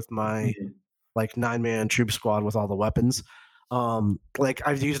fighting with my like 9-man troop squad with all the weapons. Like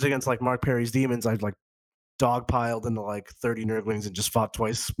I've used it against like Mark Perry's demons. I've like dogpiled into like 30 Nurglings and just fought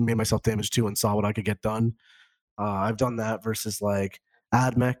twice, made myself damage 2 and saw what I could get done. I've done that versus like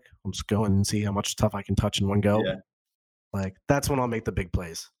AdMech. I'm just going and see how much stuff I can touch in one go. Yeah. Like that's when I'll make the big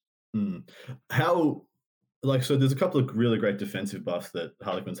plays. So there's a couple of really great defensive buffs that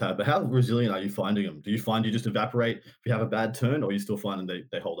Harlequins have, but how resilient are you finding them? Do you find you just evaporate if you have a bad turn, or are you still finding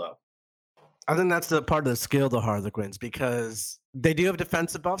they hold up? I think that's the part of the skill of the Harlequins, because they do have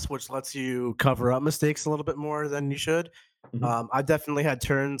defensive buffs, which lets you cover up mistakes a little bit more than you should. I definitely had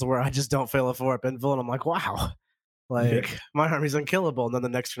turns where I just don't fail a 4-up invul, and I'm like, wow, Like my army's unkillable, and then the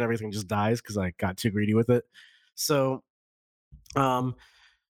next turn everything just dies because I got too greedy with it. So,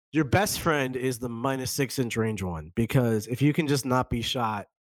 your best friend is the -6-inch range one, because if you can just not be shot,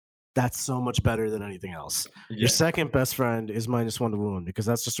 that's so much better than anything else. Your second best friend is -1 to wound, because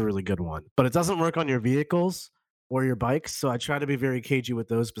that's just a really good one. But it doesn't work on your vehicles or your bikes, so I try to be very cagey with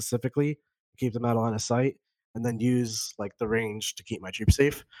those specifically, keep them out of line of sight, and then use like the range to keep my troops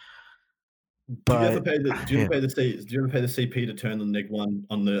safe. Do you ever pay the CP to turn the -1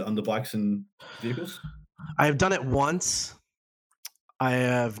 on the bikes and vehicles? I have done it once. I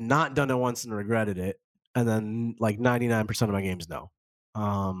have not done it once and regretted it. And then like 99% of my games, no.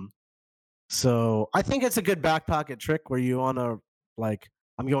 So I think it's a good back pocket trick where you want to, like,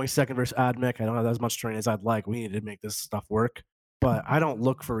 I'm going second versus Admech. I don't have as much terrain as I'd like. We need to make this stuff work. But I don't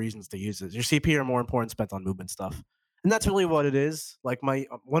look for reasons to use it. Your CP are more important spent on movement stuff. And that's really what it is. Like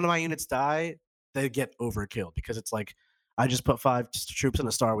one of my units die, they get overkill, because it's like I just put 5 troops in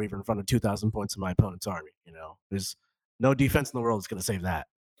a Star Weaver in front of 2,000 points of my opponent's army. There's no defense in the world that's going to save that.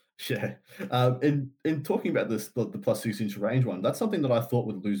 Yeah. In talking about this, the +6-inch range one, that's something that I thought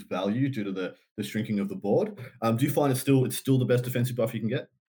would lose value due to the shrinking of the board. Do you find it's still the best defensive buff you can get?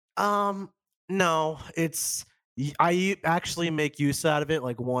 No, I actually make use out of it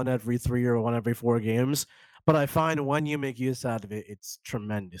like 1 every 3 or 1 every 4 games. But I find when you make use out of it, it's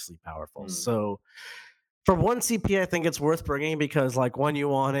tremendously powerful. So for 1 CP, I think it's worth bringing, because like when you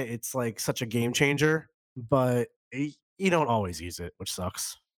want it, it's like such a game changer. But you don't always use it, which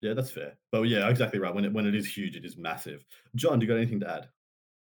sucks. Yeah, that's fair. But yeah, exactly right. When it is huge, it is massive. John, do you got anything to add?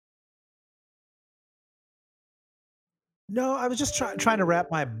 No, I was just trying to wrap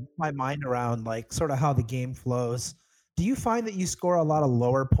my mind around like sort of how the game flows. Do you find that you score a lot of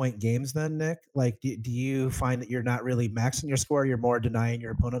lower point games then, Nick? Like, do you find that you're not really maxing your score? You're more denying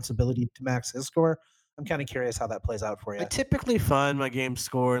your opponent's ability to max his score? I'm kind of curious how that plays out for you. I typically find my game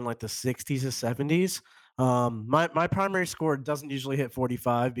score in like the 60s to 70s. My primary score doesn't usually hit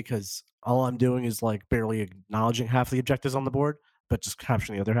 45, because all I'm doing is like barely acknowledging half the objectives on the board, but just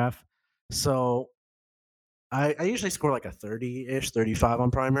capturing the other half. So I usually score like a 30-ish, 35 on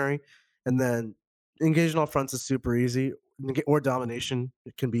primary, and then engaging all fronts is super easy, or domination.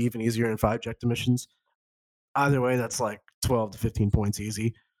 It can be even easier in 5 objective missions. Either way, that's like 12 to 15 points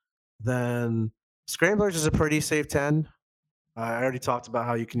easy. Then Scramblers is a pretty safe 10. I already talked about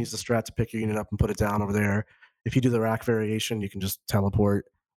how you can use the strat to pick your unit up and put it down over there. If you do the rack variation, you can just teleport.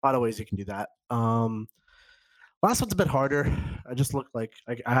 A lot of ways you can do that. Last one's a bit harder. I just look like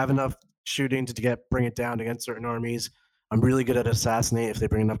I have enough shooting to bring it down against certain armies. I'm really good at assassinate if they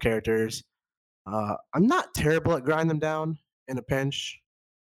bring enough characters. I'm not terrible at grind them down in a pinch.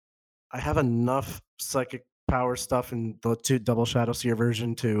 I have enough psychic power stuff in the 2 double Shadow Seer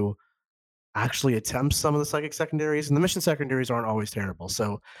version to actually attempt some of the psychic secondaries, and the mission secondaries aren't always terrible.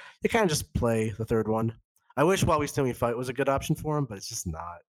 So you kind of just play the third one. I wish While We Still We Fight was a good option for him, but it's just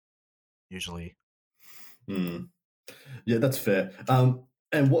not usually. Yeah, that's fair.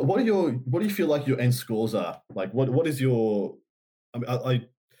 And what do you feel like your end scores are? Like what is your? I mean,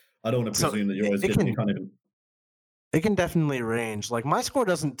 I don't want to presume that you're always getting kind of. It can definitely range. Like my score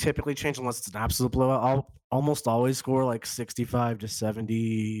doesn't typically change unless it's an absolute blowout. I'll almost always score like 65 to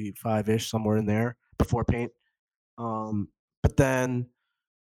 75-ish, somewhere in there before paint. But then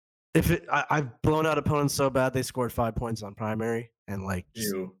I've blown out opponents so bad they scored 5 points on primary, and like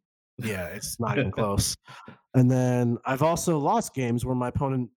yeah, it's not even close. And then I've also lost games where my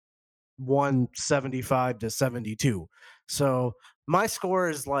opponent won 75 to 72. So my score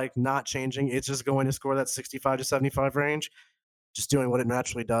is like not changing. It's just going to score that 65 to 75 range, just doing what it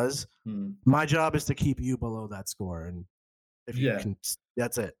naturally does. My job is to keep you below that score. And if you can,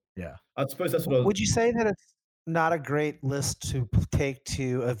 that's it. Yeah. I suppose that's what Would you say that it's not a great list to take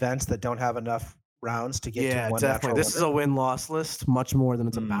to events that don't have enough rounds to get to one definitely. This is a win-loss list much more than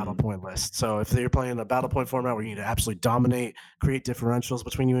it's a battle point list. So if you're playing a battle point format where you need to absolutely dominate, create differentials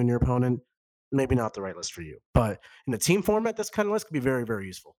between you and your opponent, maybe not the right list for you. But in a team format, this kind of list could be very, very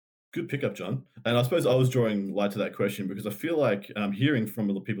useful. Good pickup, John. And I suppose I was drawing light to that question because I feel like, and I'm hearing from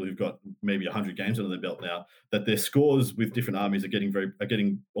the people who've got maybe 100 games under their belt now, that their scores with different armies are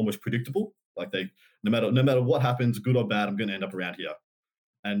getting almost predictable. Like no matter what happens, good or bad, I'm going to end up around here.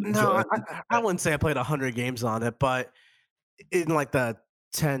 And no, I wouldn't say I played 100 games on it, but in like the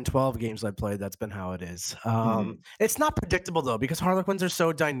 10, 12 games I played, that's been how it is. It's not predictable though, because Harlequins are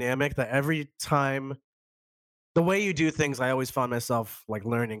so dynamic that every time the way you do things, I always found myself like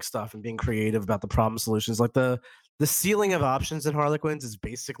learning stuff and being creative about the problem solutions. Like the ceiling of options in Harlequins is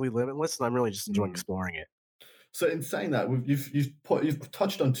basically limitless, and I'm really just enjoying exploring it. So in saying that, you've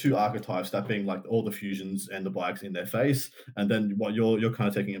touched on two archetypes, that being like all the fusions and the bikes in their face, and then what you're kind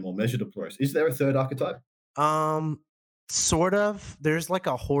of taking a more measured approach. Is there a third archetype? Sort of. There's like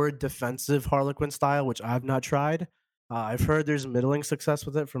a horde defensive Harlequin style, which I've not tried. I've heard there's middling success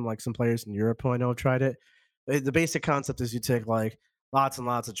with it from like some players in Europe who I know have tried it. The basic concept is you take like lots and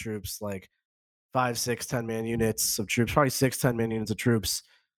lots of troops, like 5, 6, 10-man units of troops, probably 6, 10-man units of troops.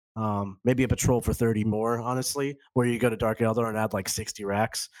 Maybe a patrol for 30 more, honestly, where you go to Dark Eldar and add like 60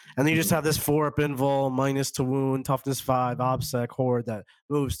 racks. And then you just have this 4-up invul, minus to wound, toughness 5, obsec horde that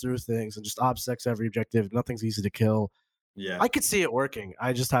moves through things and just obsecs every objective. Nothing's easy to kill. Yeah. I could see it working.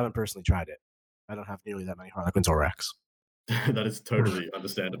 I just haven't personally tried it. I don't have nearly that many Harlequins or racks. That is totally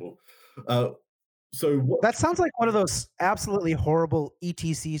understandable. That sounds like one of those absolutely horrible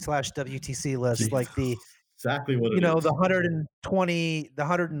ETC/WTC lists, Jeez. like the exactly what it is. the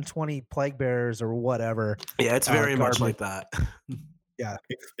 120 plague bearers or whatever. Yeah, it's very much garbage. like that. Yeah,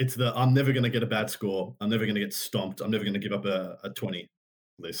 it's the I'm never going to get a bad score. I'm never going to get stomped. I'm never going to give up a 20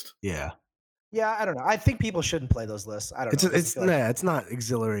 list. Yeah. Yeah, I don't know. I think people shouldn't play those lists. I don't know. It's not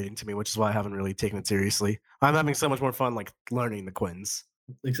exhilarating to me, which is why I haven't really taken it seriously. I'm having so much more fun like learning the Quins.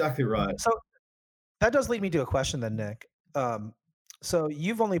 Exactly right. So that does lead me to a question then, Nick. So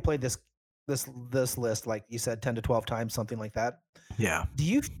you've only played this list, like you said, 10 to 12 times, something like that. Yeah. Do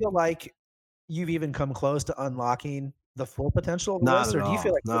you feel like you've even come close to unlocking the full potential of the Not list, at or do you all.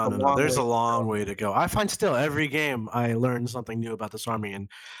 feel like No. There's a long way to go. I find still every game I learn something new about this army, and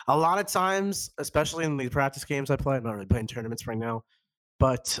a lot of times, especially in the practice games I play, I'm not really playing tournaments right now,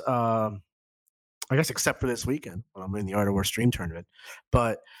 but I guess except for this weekend when I'm in the Art of War stream tournament.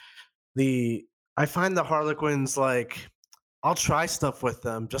 But I find the Harlequins, like, I'll try stuff with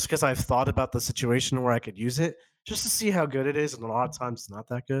them just because I've thought about the situation where I could use it, just to see how good it is. And a lot of times it's not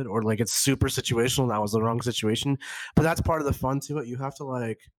that good, or like it's super situational and that was the wrong situation. But that's part of the fun to it. You have to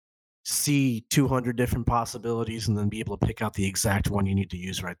like see 200 different possibilities and then be able to pick out the exact one you need to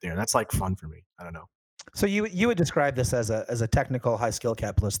use right there. That's like fun for me. I don't know. So you would describe this as a technical high skill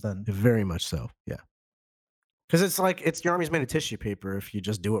cap list then? Very much so. Yeah. Because it's like your army's made of tissue paper if you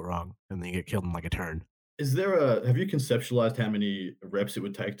just do it wrong and then you get killed in like a turn. Have you conceptualized how many reps it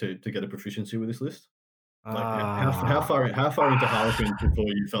would take to get a proficiency with this list? Like how far into Harlequin before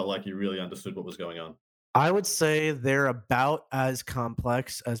you felt like you really understood what was going on? I would say they're about as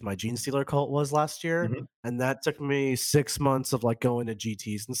complex as my Gene Stealer cult was last year, and that took me 6 months of like going to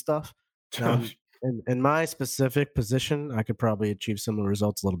GTs and stuff. In my specific position, I could probably achieve similar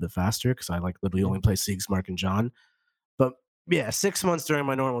results a little bit faster because I like literally only play Siegsmark and John. But yeah, 6 months during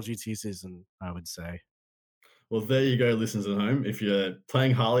my normal GT season, I would say. Well, there you go, listeners at home. If you're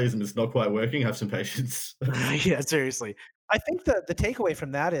playing Harleys and it's not quite working, have some patience. Yeah, seriously. I think the takeaway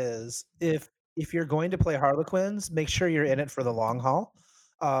from that is if you're going to play Harlequins, make sure you're in it for the long haul.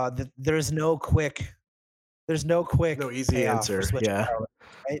 There's no easy answer. Yeah.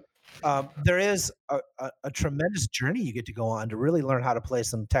 Right? There is a tremendous journey you get to go on to really learn how to play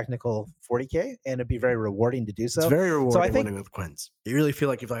some technical 40K, and it'd be very rewarding to do so. It's very rewarding so I think, winning with Quins. You really feel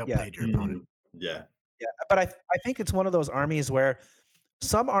like you've outplayed your opponent. Yeah. Yeah, but I think it's one of those armies where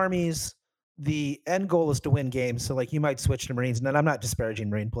some armies, the end goal is to win games. So like you might switch to Marines, and I'm not disparaging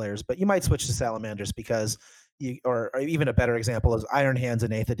Marine players, but you might switch to Salamanders because or even a better example is Iron Hands in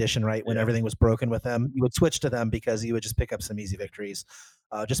 8th edition, right? When everything was broken with them, you would switch to them because you would just pick up some easy victories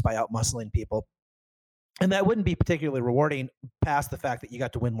just by outmuscling people. And that wouldn't be particularly rewarding past the fact that you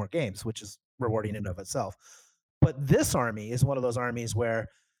got to win more games, which is rewarding in and of itself. But this army is one of those armies where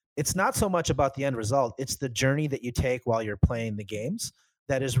it's not so much about the end result. It's the journey that you take while you're playing the games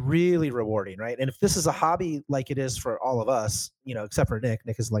that is really rewarding, right? And if this is a hobby like it is for all of us, except for Nick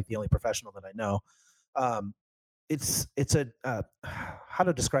is like the only professional that I know. It's how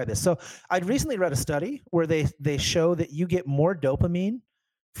to describe this. So I'd recently read a study where they show that you get more dopamine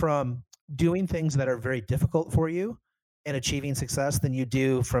from doing things that are very difficult for you and achieving success than you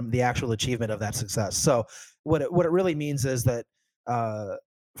do from the actual achievement of that success. So what it really means is that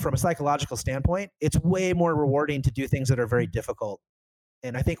from a psychological standpoint, it's way more rewarding to do things that are very difficult.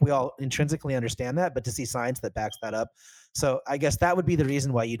 And I think we all intrinsically understand that, but to see science that backs that up. So I guess that would be the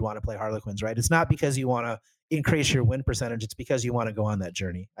reason why you'd want to play Harlequins, right? It's not because you want to increase your win percentage. It's because you want to go on that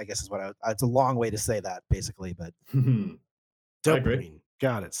journey, I guess is what it's a long way to say that basically, but. I agree.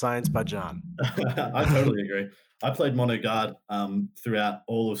 Got it. Science by John. I totally agree. I played Mono Guard throughout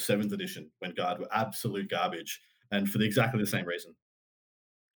all of 7th edition when Guard were absolute garbage, and for exactly the same reason.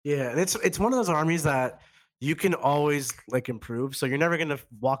 Yeah, and it's one of those armies that you can always like improve. So you're never gonna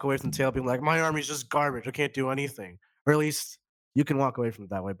walk away from the table being like, my army's just garbage. I can't do anything. Or at least you can walk away from it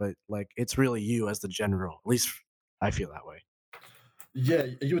that way, but like it's really you as the general. At least I feel that way. Yeah,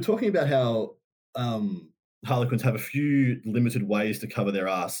 you were talking about how Harlequins have a few limited ways to cover their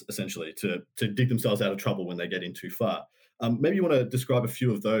ass, essentially, to dig themselves out of trouble when they get in too far. Maybe you want to describe a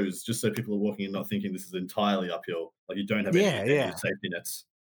few of those, just so people are walking in not thinking this is entirely uphill, like you don't have any safety nets.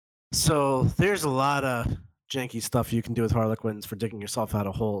 So there's a lot of janky stuff you can do with Harlequins for digging yourself out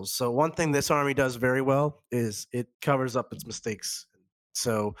of holes. So one thing this army does very well is it covers up its mistakes.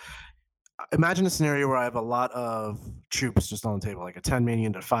 So imagine a scenario where I have a lot of troops just on the table, like a 10-man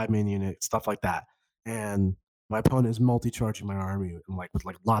unit, a 5-man unit, stuff like that. And my opponent is multi-charging my army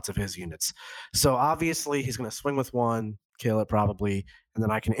with lots of his units. So obviously he's going to swing with one, kill it probably, and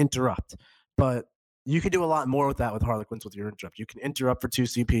then I can interrupt. But you can do a lot more with that with Harlequins with your interrupt. You can interrupt for 2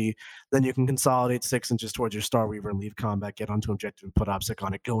 CP, then you can consolidate 6 inches towards your Star Weaver and leave combat, get onto objective, and put OBSEC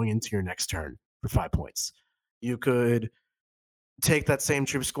on it going into your next turn for 5 points. You could take that same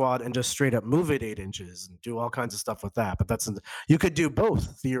troop squad and just straight up move it 8 inches and do all kinds of stuff with that. But you could do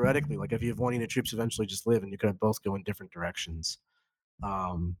both theoretically. Like if you have one unit troops eventually just live, and you could have both go in different directions.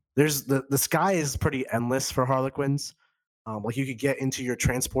 There's the sky is pretty endless for Harlequins. Like you could get into your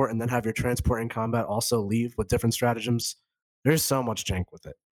transport and then have your transport in combat also leave with different stratagems. There's so much jank with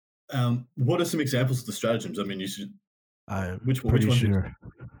it. What are some examples of the stratagems? I mean, you should. Which one? Sure.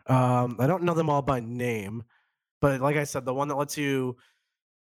 I don't know them all by name, but like I said, the one that lets you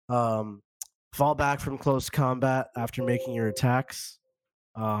fall back from close combat after making your attacks,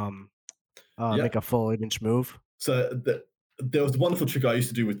 make a full 8-inch move. So there was a wonderful trick I used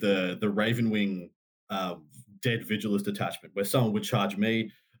to do with the Ravenwing Dead Vigilist detachment, where someone would charge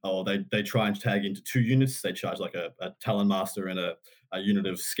me, or they try and tag into 2 units. They charge like a Talon Master and a unit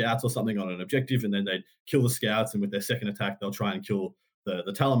of scouts or something on an objective, and then they'd kill the scouts, and with their second attack, they'll try and kill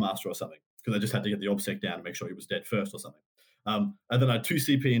the Talon Master or something, because they just had to get the OBSEC down and make sure he was dead first or something. And then I'd 2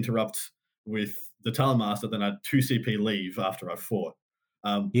 CP interrupt with the Talon Master, then I'd 2 CP leave after I fought.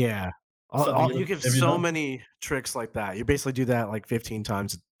 You give so many tricks like that. You basically do that like 15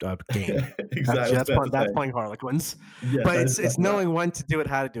 times a game. Exactly. That's playing Harlequins. Yeah, but it's knowing when to do it,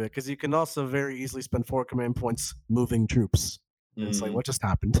 how to do it, because you can also very easily spend 4 command points moving troops. It's like, what just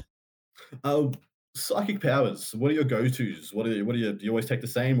happened? Psychic powers. What are your go-tos? Do you always take the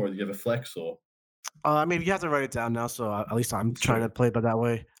same, or do you have a flex? Or I mean, you have to write it down now, so at least I'm trying to play it by that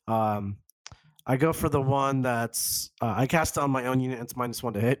way. I go for the one that's I cast on my own unit. It's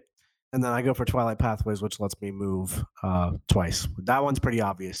 -1 to hit. And then I go for Twilight Pathways, which lets me move twice. That one's pretty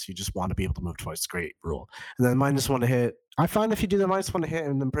obvious. You just want to be able to move twice. It's a great rule. And then -1 to hit. I find if you do the -1 to hit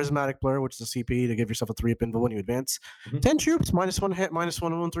and then Prismatic Blur, which is a CP to give yourself a 3-up invul when you advance, 10 troops, -1 to hit,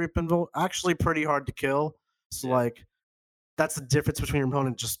 -1 3-up invul, actually pretty hard to kill. So like that's the difference between your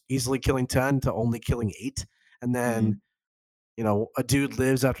opponent just easily killing 10 to only killing 8. And then a dude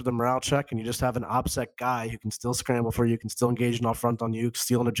lives after the morale check, and you just have an OBSEC guy who can still scramble for you, can still engage an off front on you,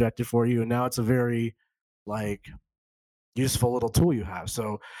 steal an objective for you, and now it's a very useful little tool you have.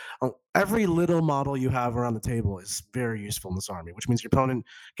 So every little model you have around the table is very useful in this army, which means your opponent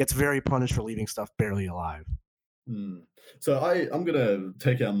gets very punished for leaving stuff barely alive. So I'm going to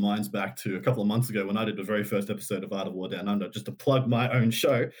take our minds back to a couple of months ago when I did the very first episode of Art of War Down Under, just to plug my own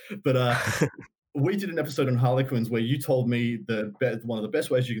show. But we did an episode on Harlequins where you told me one of the best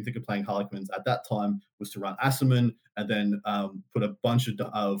ways you can think of playing Harlequins at that time was to run Assaman and then put a bunch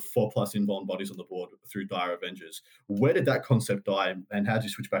of 4+ invuln bodies on the board through Dire Avengers. Where did that concept die, and how did you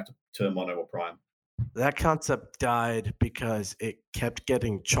switch back to Mono or Prime? That concept died because it kept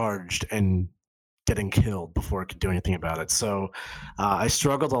getting charged and getting killed before it could do anything about it. So I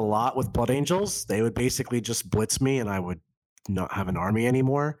struggled a lot with Blood Angels. They would basically just blitz me, and I would not have an army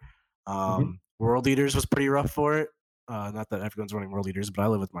anymore. World Eaters was pretty rough for it. Not that everyone's running World Eaters, but I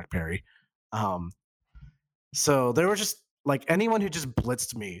live with Mark Perry. So there were just like anyone who just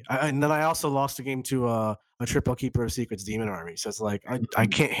blitzed me. And then I also lost a game to a triple Keeper of Secrets Demon Army. So it's like I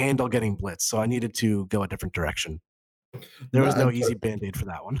can't handle getting blitzed. So I needed to go a different direction. There was no easy band-aid for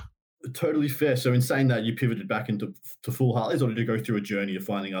that one. Totally fair. So in saying that, you pivoted back into full Harleys, or did you go through a journey of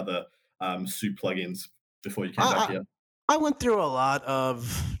finding other soup plugins before you came back here? I went through a lot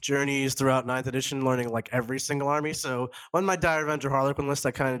of journeys throughout 9th edition, learning like every single army. So on my Dire Avenger Harlequin list,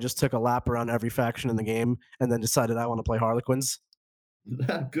 I kind of just took a lap around every faction in the game and then decided I want to play Harlequins.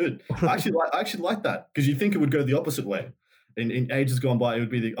 Good. I actually like that, because you think it would go the opposite way. In ages gone by, it would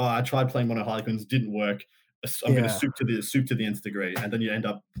be I tried playing Mono Harlequins, didn't work. I'm going to soup to the nth degree, and then you end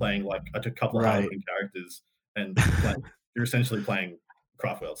up playing like a couple of Harlequin characters, and you're essentially playing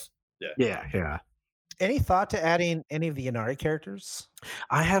Craftworlds. Yeah. Any thought to adding any of the Ynnari characters?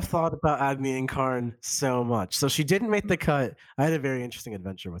 I have thought about adding the Incarn so much. So she didn't make the cut. I had a very interesting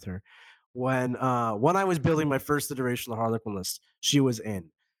adventure with her. When I was building my first iteration of the Harlequin list, she was in.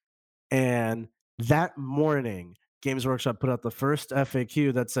 And that morning, Games Workshop put out the first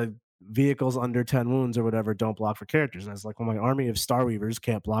FAQ that said vehicles under 10 wounds or whatever don't block for characters. And I was like, well, my army of Starweavers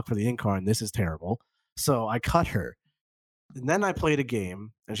can't block for the Incarn. This is terrible. So I cut her. And then I played a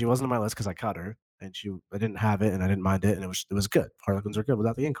game, and she wasn't on my list because I cut her, and I didn't have it, and I didn't mind it, and it was good. Harlequins are good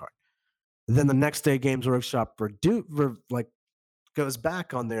without the Incarn. Then the next day, Games Workshop goes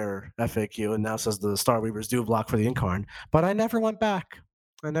back on their FAQ and now says the Starweavers do block for the Incarn, but I never went back.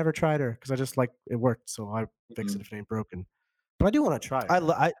 I never tried her because I just like it worked, so I fix it if it ain't broken. But I do want to try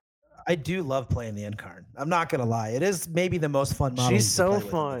her. I do love playing the Incarn. I'm not gonna lie, it is maybe the most fun model. She's so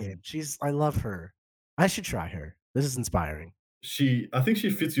fun. I love her. I should try her. This is inspiring. I think she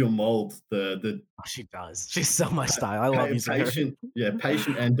fits your mold. She does. She's so my style. I love using patient, her. Yeah,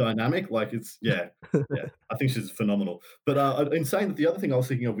 patient and dynamic. Like it's yeah. I think she's phenomenal. But in saying that, the other thing I was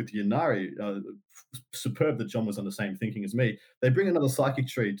thinking of with Ynnari, superb that John was on the same thinking as me. They bring another psychic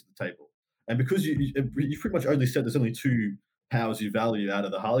tree to the table, and because you pretty much only said there's only 2 powers you value out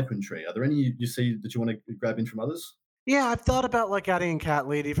of the Harlequin tree. Are there any you see that you want to grab in from others? Yeah, I've thought about like adding Cat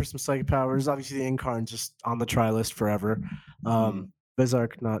Lady for some psychic powers. Obviously, the Incarn just on the try list forever. Bizarre,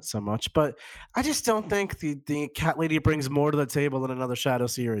 not so much. But I just don't think the Cat Lady brings more to the table than another Shadow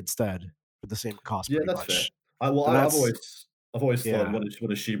Seer instead for the same cost. Yeah, that's fair. I've always thought, what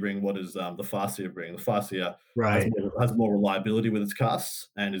does she bring? What does the Farseer bring? The Farseer has more reliability with its casts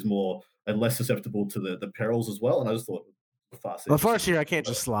and is more and less susceptible to the perils as well. And I just thought the Farseer I can't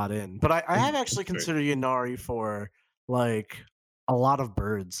just slot in. But I have actually considered Ynnari for like a lot of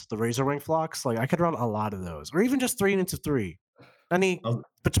birds, the Razorwing flocks. Like I could run a lot of those, or even just 3 into 3.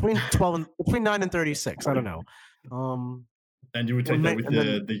 Between 9 and 36. I don't know. And you would take that with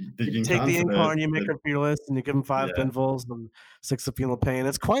the you take the Incarn, you make her fearless, and you give them 5 pinfuls and 6 of Penal Pain.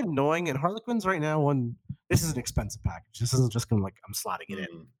 It's quite annoying. And Harlequins right now, this is an expensive package. This isn't just going to I'm slotting it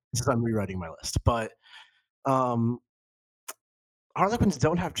in. This is I'm rewriting my list. But Harlequins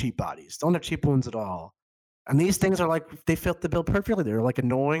don't have cheap bodies, don't have cheap wounds at all. And these things are like, they fit the bill perfectly. They're like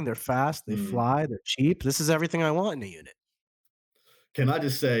annoying, they're fast, they fly, they're cheap. This is everything I want in a unit. Can I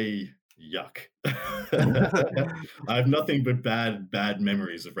just say, yuck? I have nothing but bad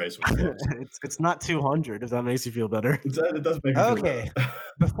memories of Razorwing. It's not 200, if that makes you feel better. It does make me feel better.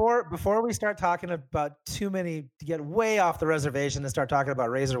 Before we start talking about too many, to get way off the reservation and start talking about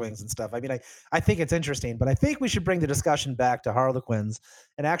Razorwings and stuff. I mean, I think it's interesting, but I think we should bring the discussion back to Harlequins.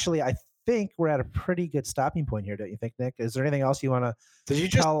 And actually, I think we're at a pretty good stopping point here, don't you think, Nick? Is there anything else you want to? Did you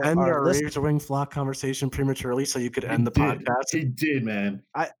just end our Razorwing flock conversation prematurely so you could end the podcast? He did, man.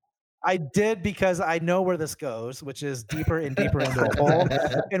 I did, because I know where this goes, which is deeper and deeper into a hole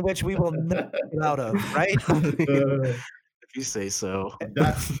in which we will never get out of, right? If you say so.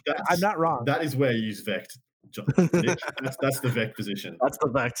 I'm not wrong. That is where you use Vect, John. That's the Vect position. That's the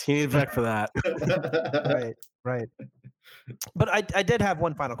Vect. You need Vect for that. Right. But I did have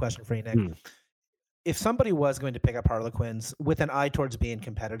one final question for you, Nick. If somebody was going to pick up Harlequins with an eye towards being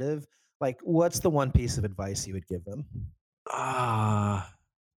competitive, like what's the one piece of advice you would give them?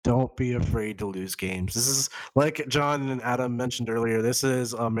 Don't be afraid to lose games. This is, like John and Adam mentioned earlier, this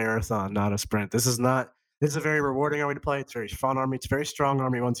is a marathon, not a sprint. This is a very rewarding army to play. It's a very fun army. It's a very strong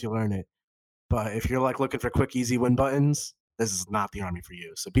army once you learn it. But if you're like looking for quick, easy win buttons, this is not the army for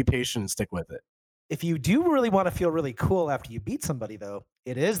you. So be patient and stick with it. If you do really want to feel really cool after you beat somebody, though,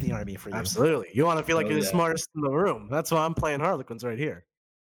 it is the army for you. Absolutely. You want to feel like you're the smartest in the room. That's why I'm playing Harlequins right here.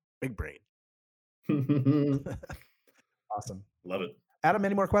 Big brain. Awesome. Love it. Adam,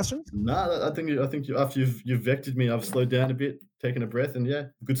 any more questions? No, I think after you've vectored me, I've slowed down a bit, taken a breath, and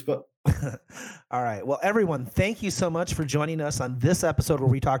good spot. All right. Well, everyone, thank you so much for joining us on this episode where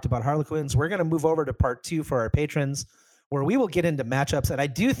we talked about Harlequins. We're going to move over to part 2 for our patrons, where we will get into matchups. And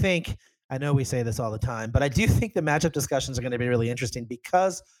I know we say this all the time, but I do think the matchup discussions are going to be really interesting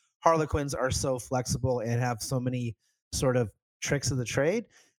because Harlequins are so flexible and have so many sort of tricks of the trade.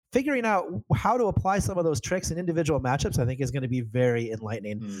 Figuring out how to apply some of those tricks in individual matchups, I think, is going to be very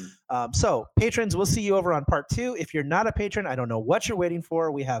enlightening. So, patrons, we'll see you over on part 2. If you're not a patron, I don't know what you're waiting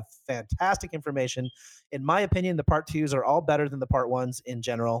for. We have fantastic information. In my opinion, the part 2s are all better than the part 1s in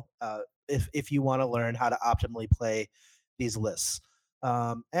general, if you want to learn how to optimally play these lists.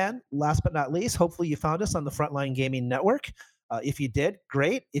 And last but not least, hopefully you found us on the Frontline Gaming Network. If you did,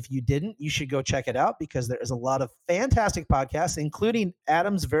 great. If you didn't, you should go check it out because there is a lot of fantastic podcasts, including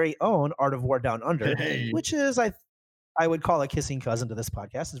Adam's very own Art of War Down Under, which is, I would call a kissing cousin to this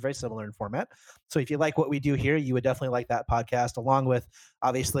podcast. It's very similar in format. So if you like what we do here, you would definitely like that podcast, along with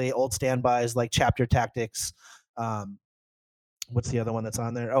obviously old standbys like Chapter Tactics. What's the other one that's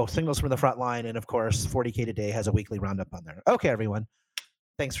on there? Oh, Signals from the Front Line. And of course, 40K Today has a weekly roundup on there. Okay, everyone.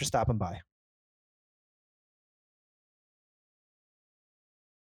 Thanks for stopping by.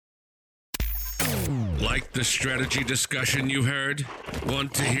 Like the strategy discussion you heard?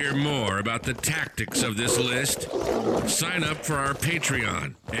 Want to hear more about the tactics of this list? Sign up for our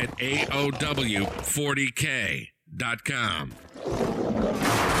Patreon at AOW40K.com,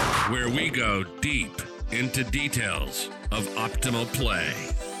 where we go deep into details of optimal play.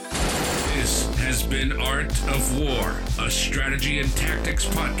 This has been Art of War, a strategy and tactics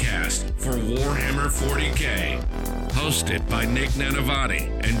podcast for Warhammer 40K. Hosted by Nick Nanavati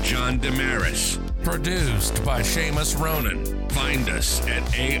and John Damaris. Produced by Seamus Ronan. Find us at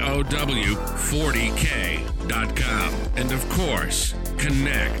AOW40K.com. And of course,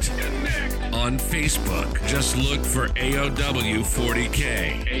 connect on Facebook. Just look for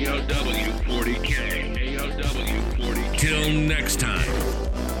AOW40K. AOW40K. AOW40K. Till next time.